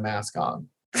his fucking mask on.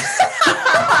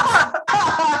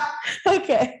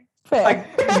 Okay. Fair.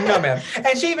 Like, no, man.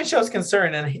 And she even shows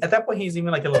concern. And at that point, he's even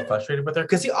like a little frustrated with her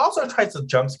because he also tries to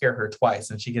jump scare her twice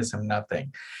and she gives him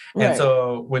nothing. Right. And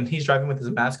so when he's driving with his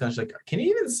mask on, she's like, can you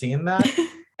even see in that?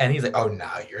 And he's like, oh,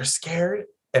 now you're scared?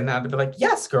 And I'd be like,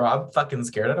 yes, girl, I'm fucking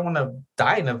scared. I don't want to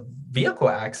die in a vehicle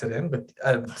accident with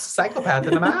a psychopath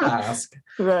in a mask.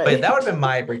 Right. But that would have been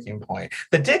my breaking point.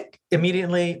 The dick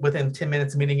immediately, within 10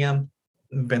 minutes of meeting him,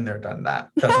 been there, done that.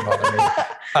 Doesn't bother me.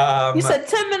 You said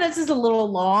 10 minutes is a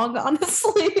little long,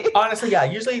 honestly. Honestly, yeah.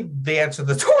 Usually they answer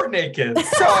the door naked.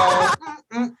 So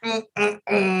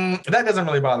that doesn't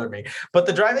really bother me. But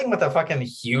the driving with a fucking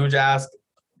huge ass,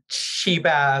 cheap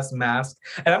ass mask,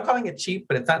 and I'm calling it cheap,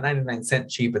 but it's not 99-cent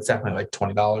cheap. It's definitely like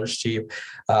 $20 cheap.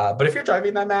 But if you're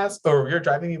driving that mask, or you're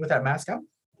driving me with that mask on,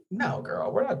 no,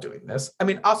 girl, we're not doing this. I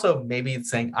mean, also maybe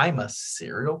saying I'm a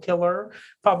serial killer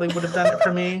probably would have done it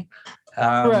for me.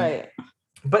 Right.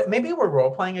 But maybe we're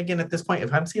role playing again at this point.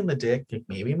 If I'm seeing the dick, like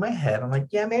maybe in my head, I'm like,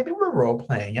 yeah, maybe we're role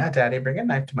playing. Yeah, daddy, bring a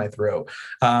knife to my throat.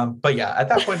 But yeah, at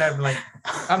that point, I'm like,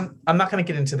 I'm not going to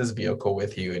get into this vehicle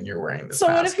with you, and you're wearing this. So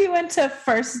mask. What if you went to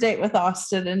first date with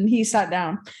Austin and he sat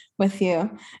down with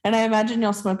you, and I imagine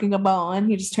y'all smoking a bowl, and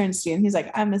he just turns to you and he's like,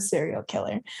 I'm a serial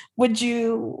killer. Would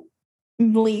you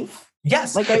leave?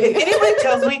 Yes. Like, If anybody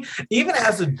tells me, even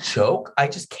as a joke, I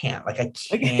just can't. Like, I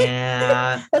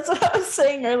can't. That's what I was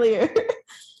saying earlier.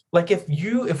 Like, if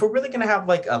we're really gonna have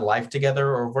like a life together,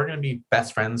 or if we're gonna be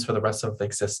best friends for the rest of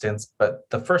existence, but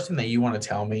the first thing that you want to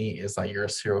tell me is like you're a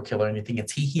serial killer and you think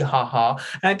it's hee hee ha ha.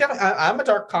 And I'm a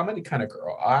dark comedy kind of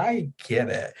girl. I get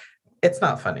it. It's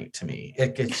not funny to me.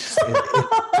 It's funny.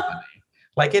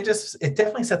 Like, it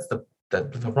definitely sets the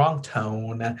wrong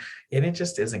tone, and it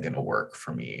just isn't gonna work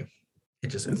for me. It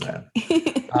just isn't.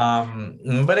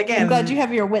 But again, I'm glad you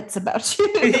have your wits about you.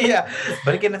 Yeah,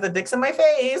 but again, if the dick's in my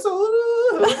face, ooh,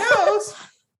 who knows?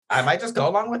 I might just go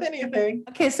along with anything.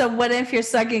 Okay, so what if you're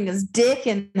sucking his dick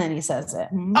and then he says it?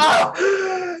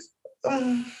 Oh,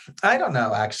 I don't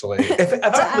know. Actually, if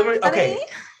I'm literally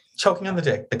choking on the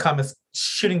dick, the cum is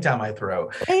shooting down my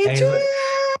throat,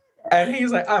 and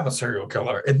he's like, "I'm a serial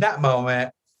killer." In that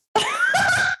moment.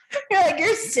 You're like,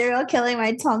 you're serial killing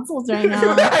my tonsils right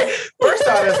now.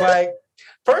 Right.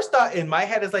 First thought in my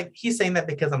head is like, he's saying that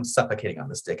because I'm suffocating on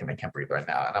this dick and I can't breathe right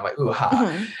now. And I'm like, ooh, ha.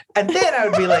 Mm-hmm. And then I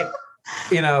would be like,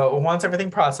 once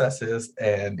everything processes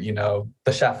and,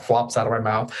 the shaft flops out of my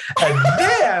mouth. And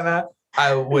then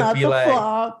I would be like,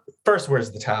 flop. First,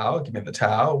 where's the towel? Give me the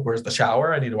towel. Where's the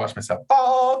shower? I need to wash myself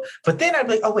off. But then I'd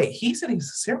be like, oh, wait, he said he's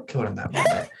a serial killer in that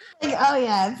moment. Oh,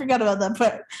 yeah, I forgot about that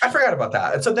part. I forgot about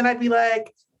that. And so then I'd be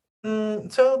like,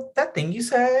 so that thing you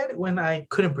said when I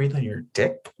couldn't breathe on your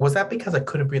dick, was that because I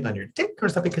couldn't breathe on your dick, or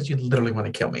is that because you literally want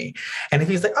to kill me? And if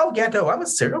he's like, oh yeah, no, I'm a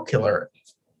serial killer,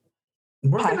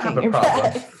 we're gonna have a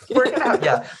problem. We're gonna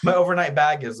have, my overnight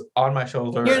bag is on my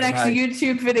shoulder. Your next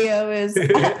YouTube video is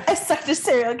I sucked a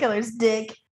serial killer's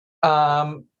dick.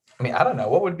 I don't know.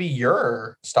 What would be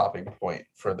your stopping point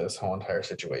for this whole entire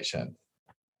situation?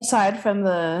 Aside from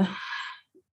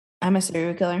I'm a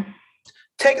serial killer.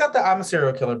 Take out the I'm a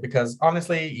serial killer, because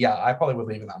honestly, yeah, I probably would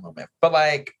leave in that moment. But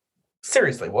like,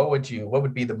 seriously, what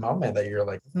would be the moment that you're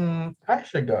like, I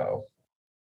should go?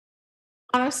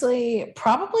 Honestly,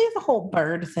 probably the whole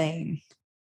bird thing.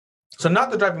 So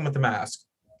not the driving with the mask.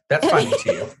 That's funny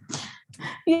to you.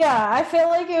 Yeah, I feel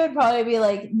like it would probably be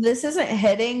like, this isn't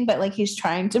hitting, but like he's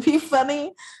trying to be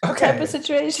funny type of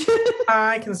situation.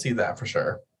 I can see that for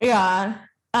sure. Yeah.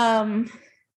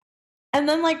 And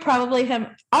then like probably him,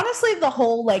 honestly, the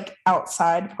whole like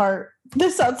outside part,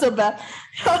 this sounds so bad.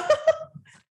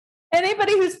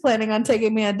 Anybody who's planning on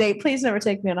taking me on a date, please never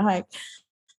take me on a hike.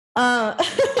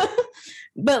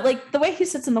 But like the way he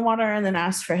sits in the water and then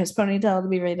asks for his ponytail to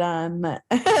be redone.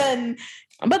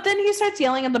 But then he starts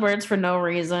yelling at the birds for no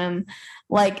reason.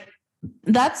 Like,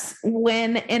 that's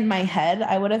when in my head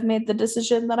I would have made the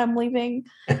decision that I'm leaving,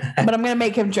 but I'm going to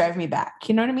make him drive me back.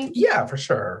 You know what I mean? Yeah, for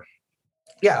sure.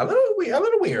 Yeah, a little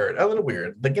weird.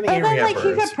 The getting angry at like birds.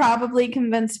 He could probably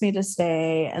convince me to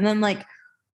stay, and then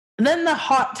the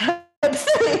hot tub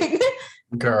thing.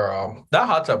 Girl, that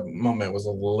hot tub moment was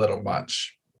a little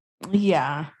much.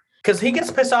 Yeah, because he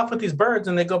gets pissed off with these birds,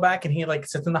 and they go back, and he like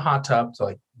sits in the hot tub to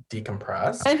like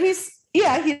decompress. And he's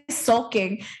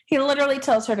sulking. He literally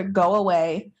tells her to go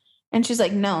away. And she's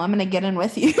like, no, I'm going to get in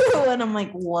with you. And I'm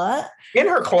like, what? In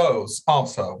her clothes,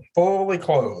 also. Fully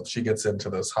clothed, she gets into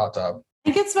this hot tub.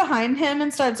 He gets behind him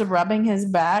and starts rubbing his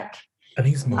back. And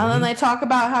he's moving. And then they talk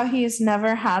about how he's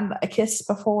never had a kiss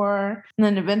before. And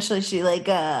then eventually she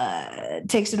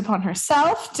takes it upon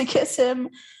herself to kiss him.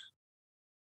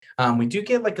 We do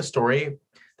get like a story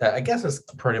that I guess is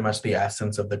pretty much the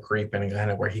essence of the creep and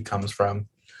kind of where he comes from,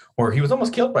 where he was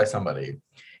almost killed by somebody.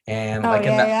 And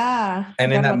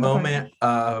in that moment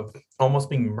of almost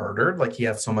being murdered, like he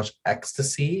had so much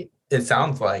ecstasy, it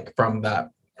sounds like, from that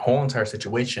whole entire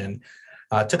situation,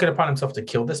 took it upon himself to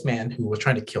kill this man who was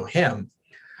trying to kill him.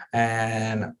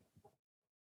 And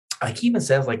like he even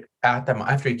says, like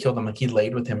after he killed him, like he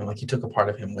laid with him and like he took a part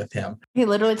of him with him. He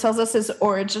literally tells us his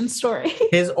origin story.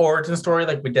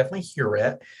 Like we definitely hear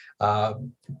it.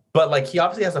 But like he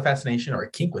obviously has a fascination or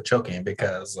a kink with choking,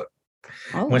 because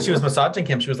when she was massaging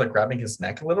him, she was like grabbing his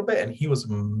neck a little bit and he was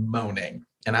moaning.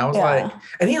 And I was like,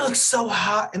 and he looks so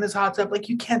hot in this hot tub. Like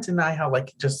you can't deny how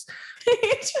like just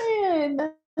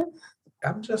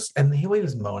and the way he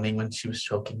was moaning when she was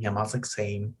choking him, I was like,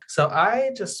 same. So I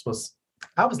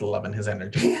was loving his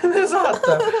energy in this hot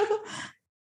tub.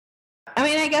 I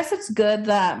mean, I guess it's good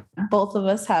that both of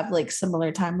us have like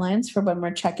similar timelines for when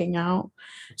we're checking out.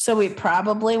 So we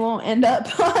probably won't end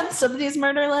up on somebody's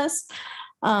murder list.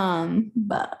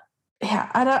 But yeah,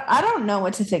 I don't know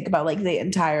what to think about like the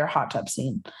entire hot tub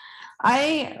scene.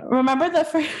 I remember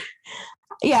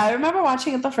I remember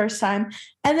watching it the first time,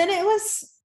 and then it was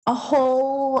a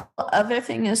whole other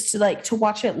thing is to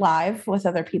watch it live with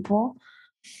other people.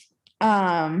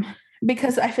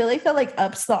 because I feel like that like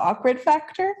ups the awkward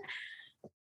factor.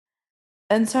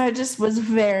 And so I just was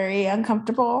very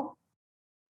uncomfortable.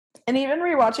 And even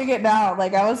rewatching it now,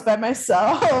 like I was by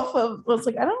myself, I was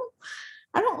like, I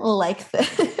don't like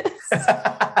this.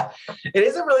 It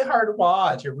is a really hard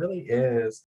watch. It really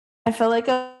is. I feel like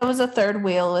I was a third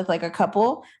wheel with like a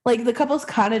couple. Like the couple's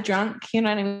kind of drunk, you know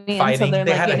what I mean? Fighting. So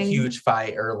they had a huge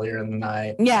fight earlier in the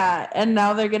night. Yeah, and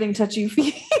now they're getting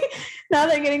touchy-feely. Now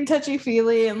they're getting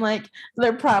touchy-feely, and like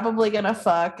they're probably gonna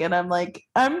fuck. And I'm like,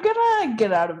 I'm gonna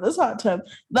get out of this hot tub.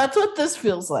 That's what this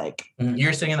feels like.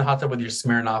 You're sitting in the hot tub with your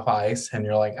Smirnoff Ice, and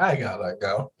you're like, I gotta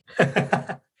go.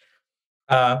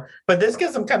 But this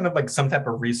gives them kind of like some type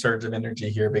of resurge of energy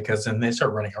here, because then they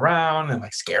start running around and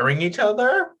like scaring each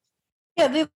other. Yeah,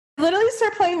 they literally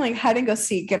start playing like hide and go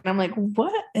seek, and I'm like,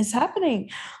 what is happening?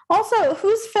 Also,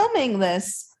 who's filming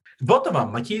this? Both of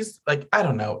them. Like he's like, I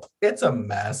don't know. It's a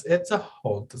mess. It's a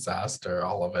whole disaster,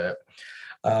 all of it.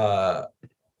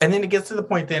 And then it gets to the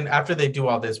point then after they do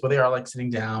all this, where they are like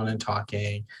sitting down and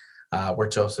talking, where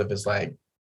Joseph is like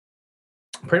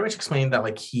pretty much explaining that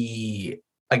like he,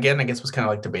 again, I guess was kind of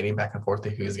like debating back and forth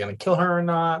if he was going to kill her or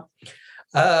not.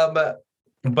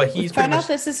 But he's found out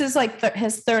this is like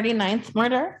his 39th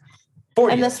murder.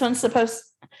 40th. And this one's supposed,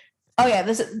 oh yeah,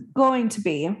 this is going to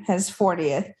be his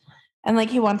 40th. And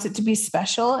like he wants it to be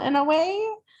special in a way.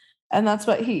 And that's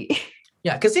what he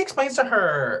yeah, because he explains to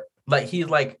her like he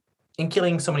like in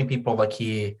killing so many people, like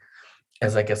he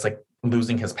is, I guess, like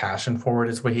losing his passion for it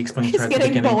is what he explains to her at the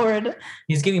beginning. Bored.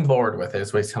 He's getting bored with it,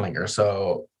 is what he's telling her.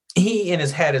 So he in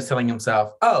his head is telling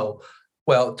himself, oh,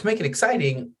 well, to make it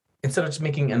exciting, instead of just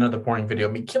making another boring video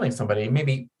of me killing somebody,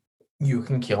 maybe you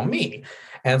can kill me.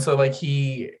 And so like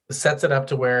he sets it up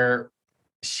to where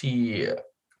she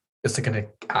is going to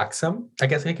axe him. I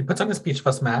guess he puts on his Peach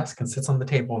Fuzz mask and sits on the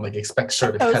table and like expects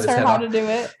her to cut his head off. To do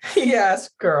it. Yes,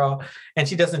 girl. And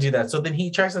she doesn't do that. So then he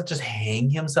tries to just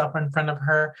hang himself in front of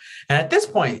her. And at this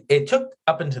point, it took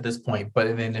up until this point,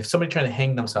 but then if somebody trying to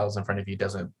hang themselves in front of you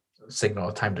doesn't signal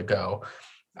a time to go,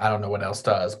 I don't know what else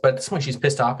does. But at this point, she's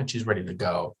pissed off and she's ready to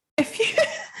go.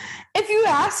 If you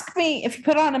ask me, if you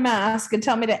put on a mask and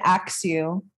tell me to axe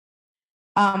you,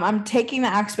 I'm taking the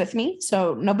axe with me,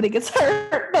 so nobody gets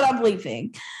hurt, but I'm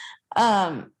leaving.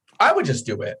 I would just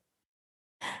do it.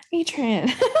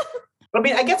 Adrian. I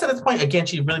mean, I guess at this point, again,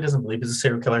 she really doesn't believe he's a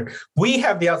serial killer. We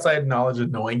have the outside knowledge of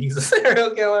knowing he's a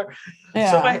serial killer.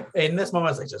 Yeah. So in this moment,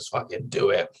 I was like, just fucking do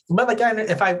it. But like,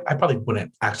 if I probably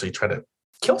wouldn't actually try to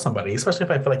kill somebody, especially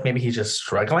if I feel like maybe he's just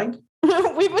struggling.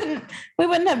 we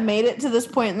wouldn't have made it to this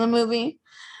point in the movie,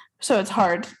 so it's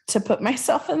hard to put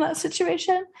myself in that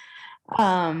situation.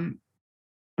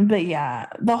 But yeah,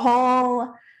 the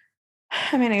whole,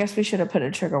 I mean, I guess we should have put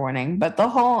a trigger warning, but the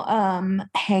whole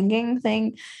hanging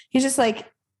thing, he's just like,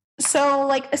 so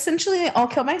like essentially I'll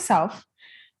kill myself,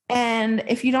 and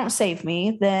if you don't save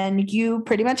me, then you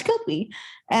pretty much killed me,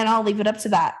 and I'll leave it up to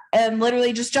that. And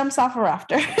literally just jumps off a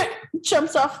rafter.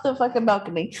 Jumps off the fucking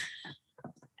balcony.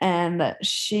 And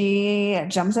she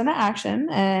jumps into action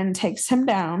and takes him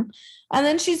down. And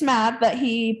then she's mad that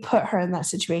he put her in that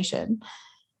situation.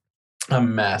 A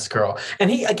mess, girl. And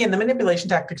he, again, the manipulation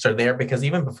tactics are there because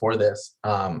even before this,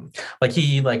 like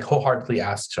he like wholeheartedly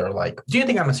asks her, like, do you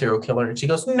think I'm a serial killer? And she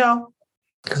goes, no.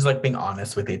 Because like being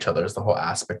honest with each other is the whole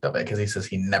aspect of it, because he says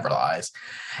he never lies.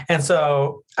 And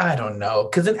so I don't know.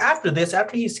 Because then after this,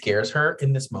 after he scares her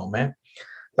in this moment,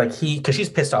 like because she's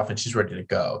pissed off and she's ready to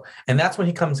go. And that's when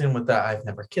he comes in with the, I've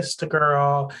never kissed a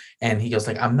girl. And he goes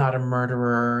like, I'm not a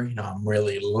murderer. You know, I'm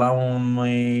really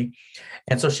lonely.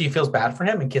 And so she feels bad for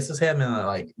him and kisses him and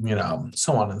like, you know,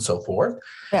 so on and so forth.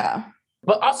 Yeah.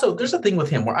 But also there's a thing with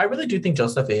him where I really do think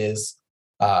Joseph is,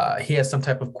 he has some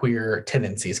type of queer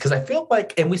tendencies. Because I feel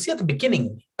like, and we see at the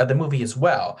beginning of the movie as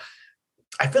well,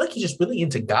 I feel like he's just really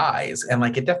into guys. And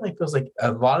like, it definitely feels like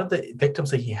a lot of the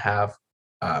victims that he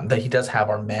does have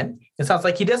are men. It sounds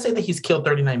like he does say that he's killed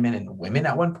 39 men and women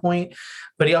at one point,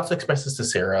 but he also expresses to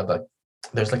Sarah that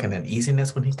there's like an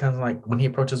uneasiness when he kind of like when he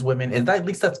approaches women, and at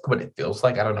least that's what it feels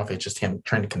like. I don't know if it's just him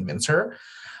trying to convince her,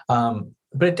 but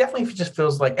it definitely just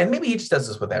feels like, and maybe he just does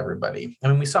this with everybody. I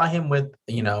mean, we saw him with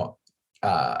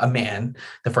a man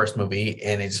the first movie,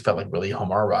 and it just felt like really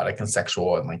homoerotic and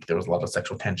sexual, and like there was a lot of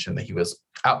sexual tension that he was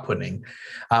outputting.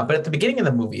 But at the beginning of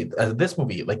the movie, this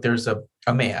movie, like there's a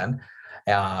man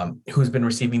who's been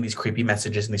receiving these creepy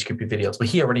messages and these creepy videos, but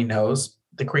he already knows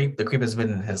the creep. The creep has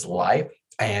been in his life,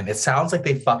 and it sounds like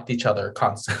they fucked each other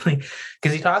constantly,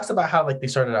 because he talks about how like they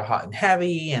started out hot and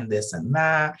heavy and this and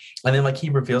that, and then like he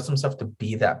reveals himself to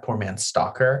be that poor man's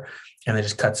stalker, and then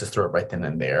just cuts his throat right then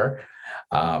and there.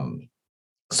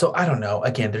 So I don't know.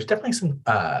 Again, there's definitely some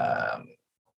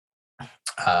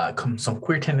some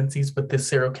queer tendencies with this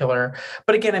serial killer.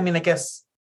 But again, I mean, I guess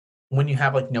when you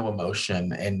have like no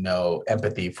emotion and no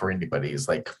empathy for anybody's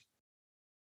like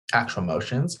actual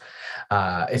emotions,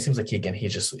 it seems like he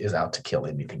just is out to kill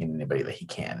anything and anybody that he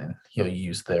can, and he'll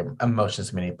use their emotions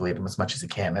to manipulate him as much as he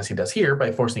can, as he does here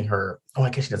by forcing her. Oh, I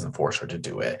guess he doesn't force her to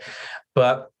do it,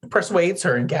 but persuades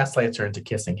her and gaslights her into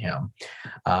kissing him.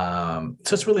 So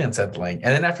it's really unsettling.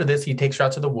 And then after this, he takes her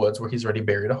out to the woods where he's already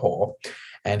buried a hole,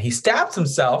 and he stabs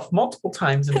himself multiple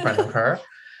times in front of her,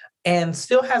 and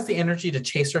still has the energy to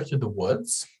chase her through the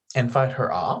woods and fight her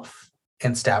off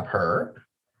and stab her.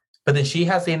 But then she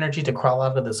has the energy to crawl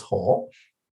out of this hole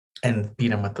and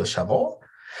beat him with the shovel.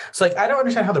 So, like, I don't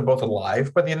understand how they're both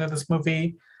alive by the end of this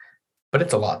movie, but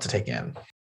it's a lot to take in.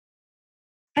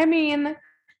 I mean,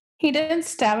 he didn't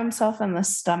stab himself in the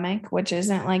stomach, which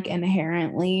isn't like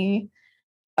inherently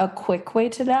a quick way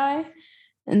to die.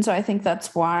 And so I think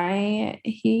that's why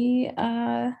he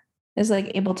is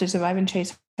like able to survive and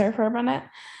chase her for a minute.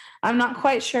 I'm not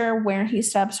quite sure where he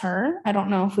stabs her. I don't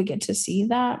know if we get to see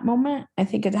that moment. I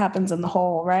think it happens in the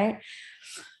hole, right?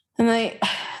 And it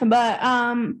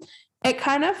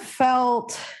kind of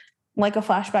felt like a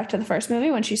flashback to the first movie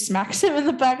when she smacks him in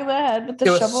the back of the head with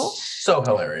the shovel. So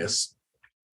hilarious.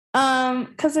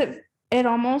 Because it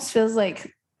almost feels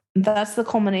like that's the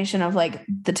culmination of like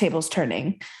the tables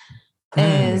turning.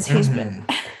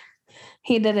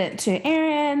 He did it to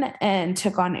Aaron and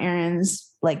took on Aaron's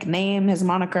like name, his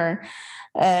moniker,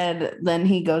 and then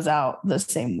he goes out the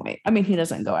same way. I mean, he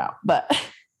doesn't go out, but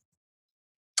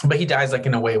he dies like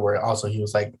in a way where also he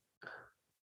was like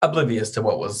oblivious to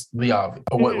what was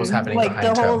what was happening like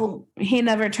behind the him. whole he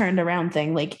never turned around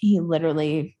thing. Like he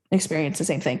literally experienced the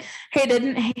same thing. He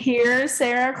didn't hear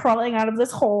Sarah crawling out of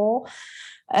this hole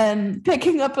and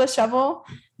picking up a shovel.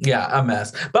 Yeah, a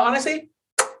mess. But honestly,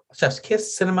 Chef's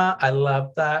Kiss cinema. I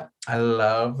love that. I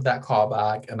love that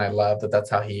callback. And I love that that's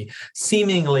how he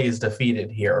seemingly is defeated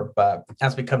here. But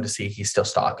as we come to see, he's still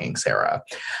stalking Sarah.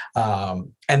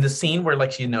 And the scene where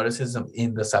like she notices him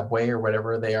in the subway or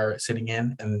whatever they are sitting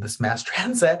in this mass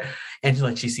transit,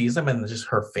 and she sees him and just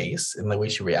her face and the way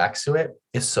she reacts to it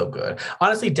is so good.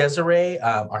 Honestly, Desiree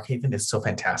Arcadian is so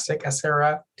fantastic as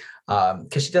Sarah.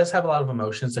 Because she does have a lot of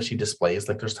emotions that she displays.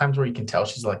 Like there's times where you can tell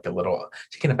she's like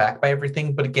taken aback by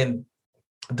everything, but again,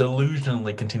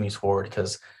 delusionally continues forward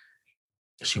because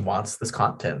she wants this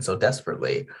content so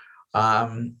desperately.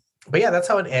 But yeah, that's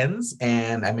how it ends.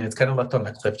 And I mean, it's kind of left on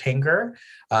a cliffhanger.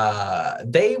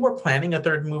 They were planning a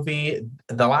third movie.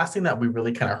 The last thing that we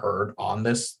really kind of heard on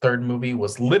this third movie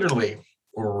was literally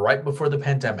right before the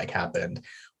pandemic happened,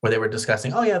 where they were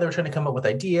discussing, they were trying to come up with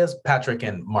ideas. Patrick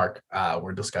and Mark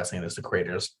were discussing this, the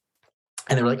creators.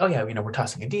 And they were like, we're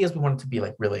tossing ideas. We want it to be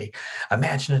like really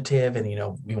imaginative. And,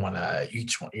 we want to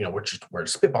each one, we're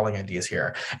spitballing ideas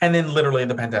here. And then literally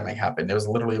the pandemic happened. It was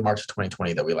literally March of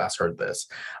 2020 that we last heard this.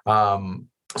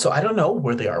 So I don't know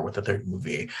where they are with the third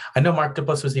movie. I know Mark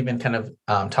Duplass was even kind of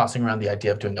tossing around the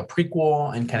idea of doing a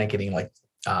prequel and kind of getting like,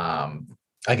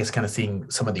 I guess kind of seeing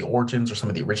some of the origins or some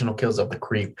of the original kills of the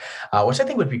Creep, which I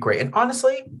think would be great. And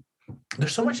honestly,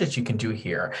 there's so much that you can do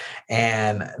here.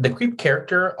 And the Creep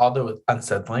character, although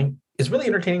unsettling, is really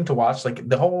entertaining to watch. Like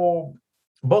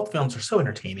both films are so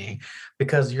entertaining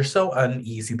because you're so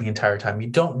uneasy the entire time. You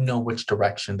don't know which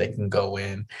direction they can go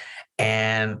in.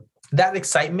 And that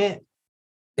excitement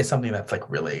is something that's like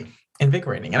really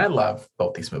invigorating. And I love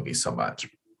both these movies so much.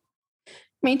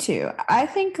 Me too. I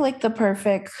think like the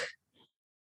perfect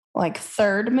like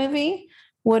third movie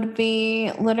would be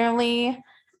literally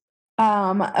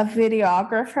a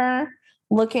videographer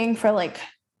looking for like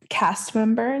cast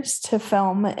members to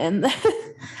film in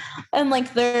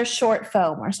like their short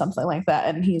film or something like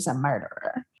that, and he's a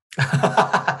murderer.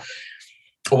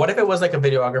 What if it was like a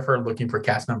videographer looking for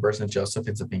cast members and Joseph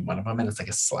ends up being one of them, and it's like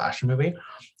a slash movie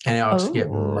and they all just get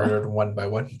murdered one by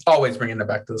one? Always bringing it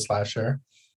back to the slasher.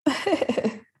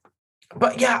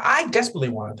 But yeah, I desperately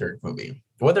want a third movie.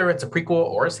 Whether it's a prequel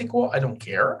or a sequel, I don't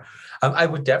care. I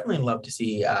would definitely love to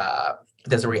see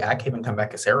Desiree Akhavan come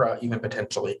back as Sarah, even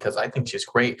potentially, because I think she's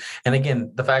great. And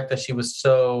again, the fact that she was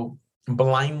so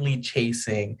blindly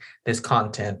chasing this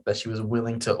content that she was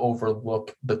willing to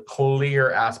overlook the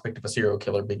clear aspect of a serial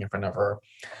killer being in front of her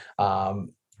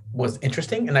was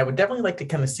interesting. And I would definitely like to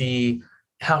kind of see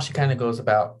how she kind of goes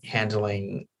about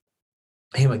handling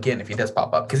him again if he does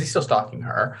pop up, because he's still stalking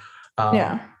her.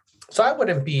 So I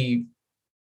wouldn't be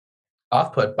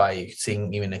off-put by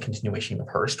seeing even a continuation of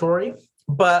her story.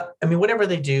 But I mean, whatever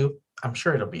they do, I'm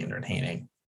sure it'll be entertaining.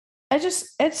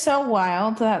 It's so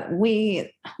wild that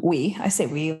I say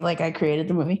we, like I created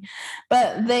the movie,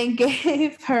 but they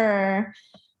gave her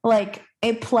like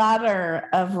a platter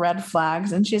of red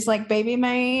flags. And she's like, baby,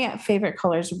 my favorite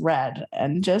color is red,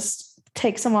 and just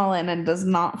takes them all in and does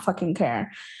not fucking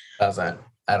care. Doesn't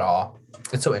at all.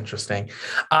 It's so interesting.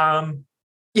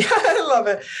 Yeah, I love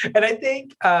it. And I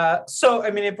think, so,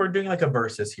 I mean, if we're doing like a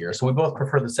versus here, so we both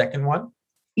prefer the second one.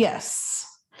 Yes.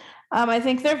 I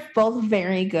think they're both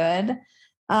very good.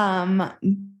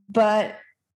 But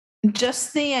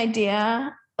just the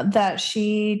idea that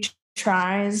she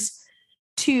tries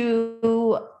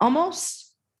to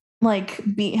almost like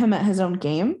beat him at his own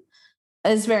game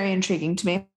is very intriguing to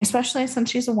me, especially since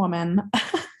she's a woman.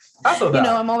 Also, that.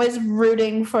 I'm always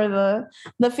rooting for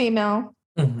the female.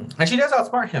 Mm-hmm. And she does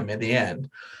outsmart him in the end.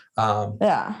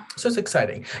 Yeah. So it's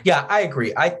exciting. Yeah, I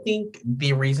agree. I think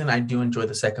the reason I do enjoy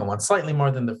the second one slightly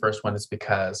more than the first one is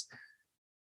because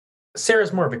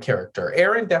Sarah's more of a character.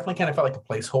 Aaron definitely kind of felt like a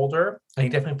placeholder, and he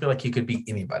definitely feel like he could be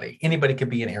anybody. Anybody could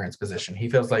be in Aaron's position. He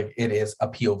feels like it is a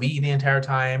POV the entire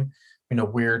time.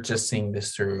 We're just seeing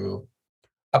this through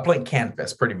a blank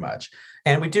canvas pretty much.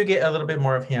 And we do get a little bit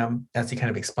more of him as he kind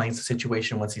of explains the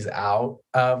situation once he's out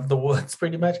of the woods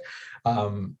pretty much.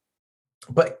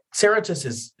 But Sarah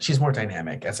she's more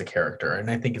dynamic as a character. And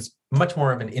I think it's much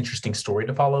more of an interesting story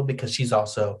to follow because she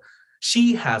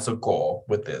has a goal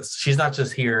with this. She's not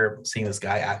just here seeing this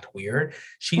guy act weird.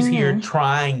 She's here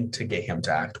trying to get him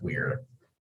to act weird.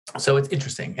 So it's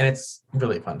interesting and it's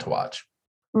really fun to watch.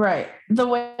 Right. The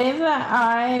way that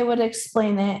I would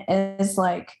explain it is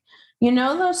like,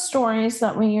 those stories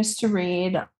that we used to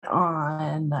read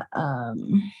on,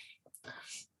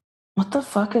 what the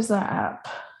fuck is that app?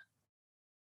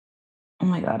 Oh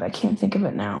my God, I can't think of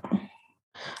it now.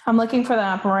 I'm looking for the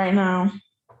app right now.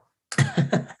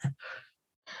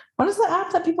 What is the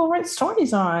app that people write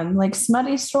stories on? Like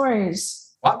smutty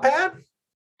stories. Wattpad?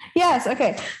 Yes.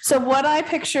 Okay. So what I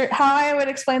picture, how I would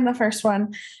explain the first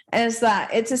one is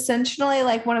that it's essentially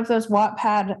like one of those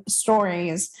Wattpad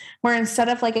stories where instead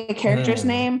of like a character's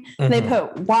name, they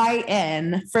put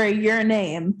YN for your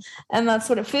name. And that's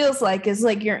what it feels like, is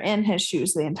like you're in his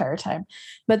shoes the entire time.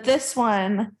 But this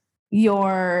one,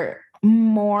 you're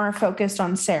more focused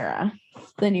on Sarah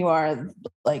than you are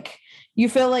like, you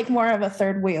feel like more of a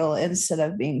third wheel instead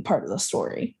of being part of the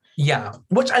story. Yeah,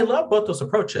 which I love both those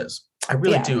approaches. I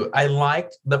really do. I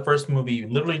liked the first movie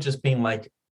literally just being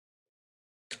like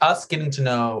us getting to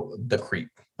know the creep.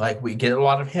 Like we get a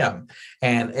lot of him,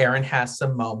 and Aaron has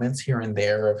some moments here and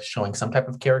there of showing some type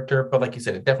of character. But like you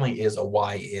said, it definitely is a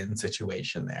YN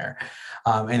situation there.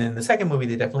 And in the second movie,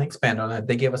 they definitely expand on it.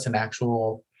 They give us an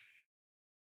actual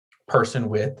person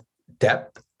with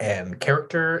depth and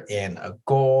character and a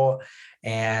goal,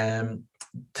 and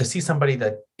to see somebody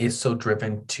that is so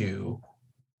driven to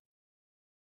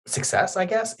success, I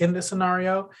guess, in this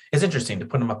scenario is interesting to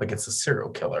put them up against a serial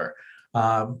killer.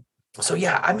 So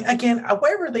yeah, I mean, again,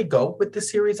 wherever they go with the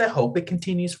series, I hope it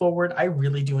continues forward. I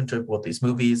really do enjoy both these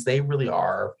movies. They really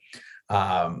are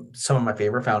some of my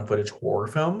favorite found footage horror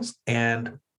films.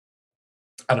 And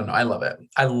I don't know, I love it.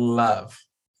 I love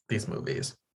these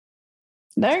movies.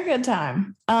 They're a good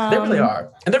time. They really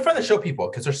are. And they're fun to show people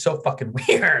because they're so fucking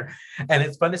weird. And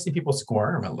it's fun to see people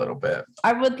squirm a little bit.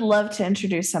 I would love to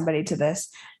introduce somebody to this,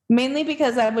 mainly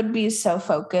because I would be so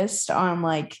focused on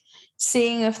like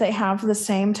seeing if they have the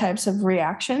same types of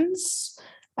reactions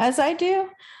as I do.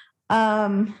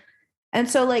 And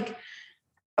so like,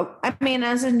 I mean,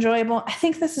 as enjoyable, I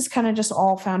think this is kind of just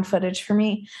all found footage for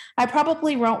me. I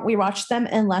probably won't rewatch them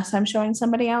unless I'm showing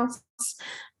somebody else.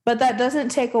 But that doesn't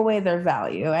take away their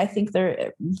value. I think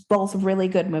they're both really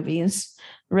good movies,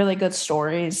 really good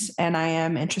stories, and I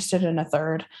am interested in a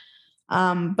third.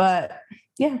 But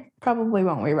yeah, probably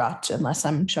won't rewatch unless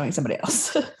I'm showing somebody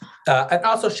else. And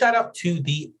also shout out to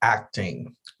the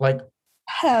acting. Like,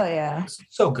 hell yeah.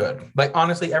 So good. Like,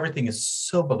 honestly, everything is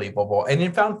so believable. And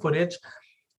in found footage,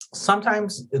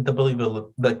 sometimes the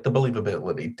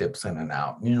believability dips in and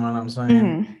out. You know what I'm saying?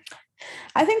 Mm-hmm.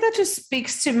 I think that just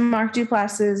speaks to Mark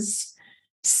Duplass's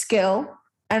skill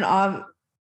and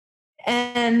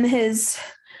his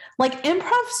like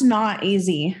improv's not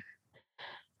easy.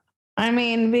 I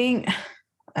mean,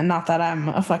 and not that I'm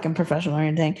a fucking professional or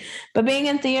anything, but being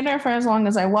in theater for as long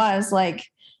as I was, like,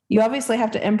 you obviously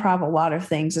have to improv a lot of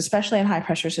things, especially in high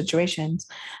pressure situations.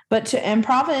 But to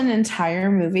improv an entire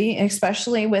movie,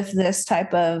 especially with this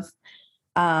type of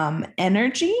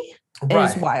energy,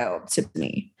 is wild to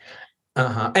me.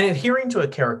 And adhering to a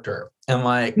character and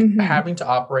like having to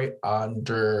operate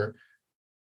under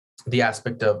the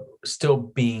aspect of still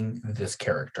being this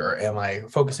character and like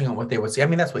focusing on what they would see. I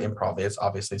mean, that's what improv is,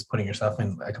 obviously, is putting yourself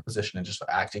in like a position and just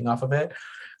acting off of it.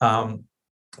 But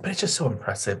it's just so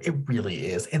impressive. It really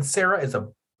is. And Sarah is a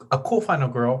a cool final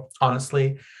girl,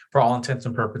 honestly, for all intents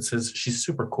and purposes. She's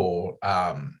super cool.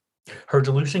 Her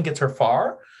delusion gets her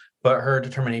far, but her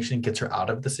determination gets her out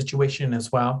of the situation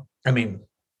as well. I mean,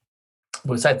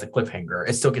 besides the cliffhanger,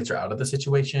 it still gets her out of the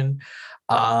situation.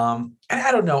 And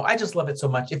I don't know. I just love it so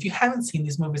much. If you haven't seen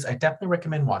these movies, I definitely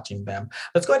recommend watching them.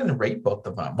 Let's go ahead and rate both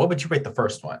of them. What would you rate the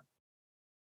first one?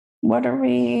 What are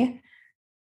we?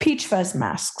 Peach Fuzz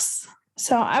Masks.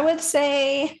 So I would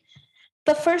say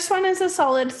the first one is a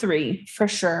solid 3 for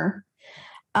sure.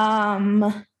 I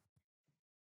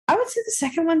would say the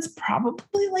second one's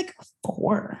probably like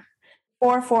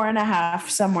 4.5,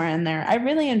 somewhere in there. I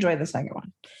really enjoy the second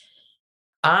one.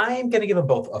 I'm going to give them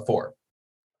both a 4.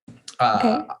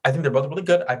 Okay. I think they're both really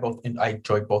good. I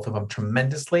enjoyed both of them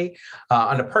tremendously.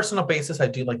 On a personal basis, I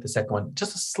do like the second one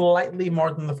just slightly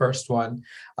more than the first one.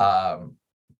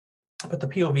 But the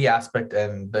POV aspect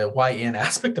and the YN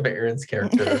aspect of Aaron's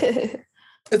character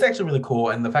is actually really cool.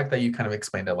 And the fact that you kind of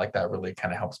explained it like that really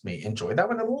kind of helps me enjoy that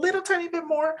one a little tiny bit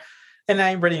more. And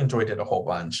I really enjoyed it a whole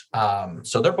bunch.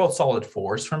 So they're both solid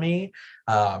 4s for me.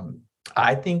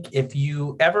 I think if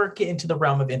you ever get into the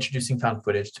realm of introducing found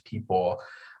footage to people,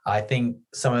 I think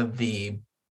some of the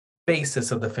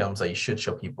basis of the films that you should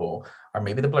show people are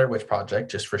maybe the Blair Witch Project,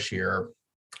 just for sheer,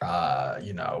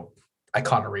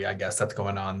 iconery, I guess, that's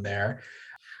going on there.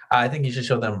 I think you should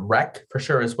show them Rec for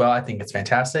sure as well. I think it's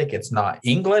fantastic. It's not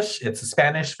English, it's a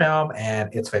Spanish film,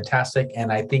 and it's fantastic.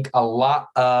 And I think a lot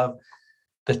of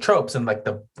the tropes and like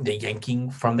the yanking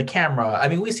from the camera, I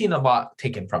mean, we've seen a lot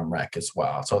taken from Rec as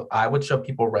well. So I would show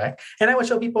people Rec, and I would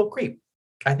show people Creep.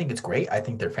 I think it's great. I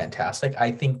think they're fantastic.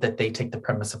 I think that they take the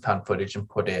premise of found footage and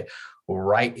put it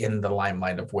right in the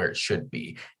limelight of where it should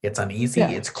be. It's uneasy,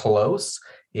 It's close,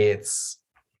 it's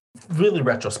really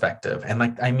retrospective. And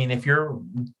like, I mean, if you're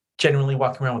genuinely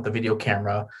walking around with a video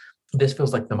camera, this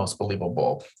feels like the most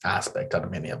believable aspect out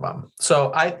of many of them.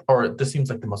 So this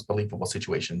seems like the most believable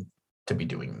situation to be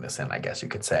doing this in, I guess you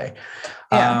could say.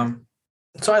 Yeah.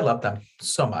 So I love them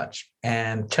so much,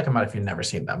 and check them out if you've never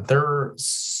seen them. They're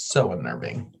so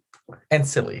unnerving and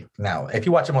silly. Now, if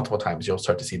you watch it multiple times, you'll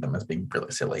start to see them as being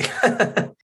really silly.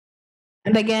 And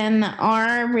again,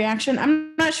 our reaction,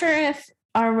 I'm not sure if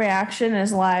our reaction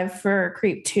is live for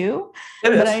Creep 2,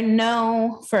 but I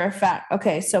know for a fact.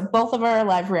 Okay, so both of our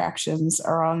live reactions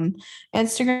are on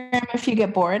Instagram. If you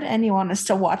get bored and you want us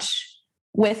to watch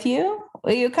with you,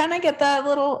 you kind of get that a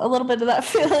little bit of that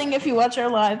feeling if you watch our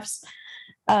lives.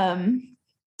 So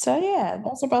yeah,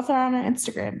 those are both on our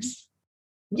Instagrams.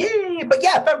 Yay! But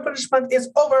yeah, Found Footage Month is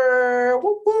over.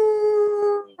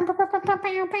 Woo-woo.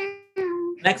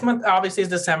 Next month, obviously, is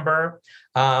December.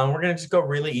 We're gonna just go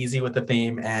really easy with the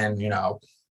theme, and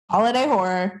holiday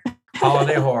horror,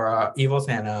 Evil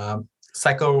Santa,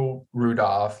 Psycho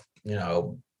Rudolph,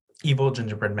 Evil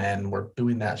Gingerbread Men. We're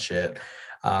doing that shit.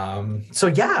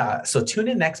 So tune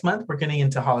in next month. We're getting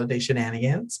into holiday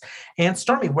shenanigans. And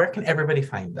Stormy, where can everybody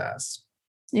find us?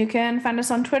 You can find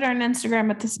us on Twitter and Instagram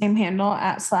at the same handle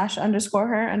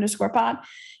 @/her_pod.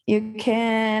 You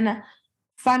can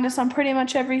find us on pretty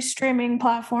much every streaming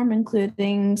platform,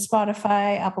 including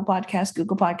Spotify, Apple Podcasts,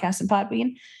 Google Podcasts, and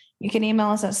Podbean. You can email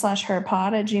us at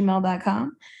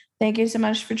 /herpod@gmail.com. Thank you so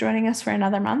much for joining us for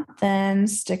another month, and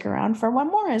stick around for one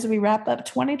more as we wrap up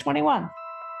 2021.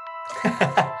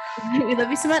 We love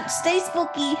you so much. Stay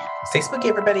spooky. Stay spooky,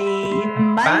 everybody.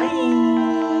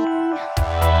 Bye.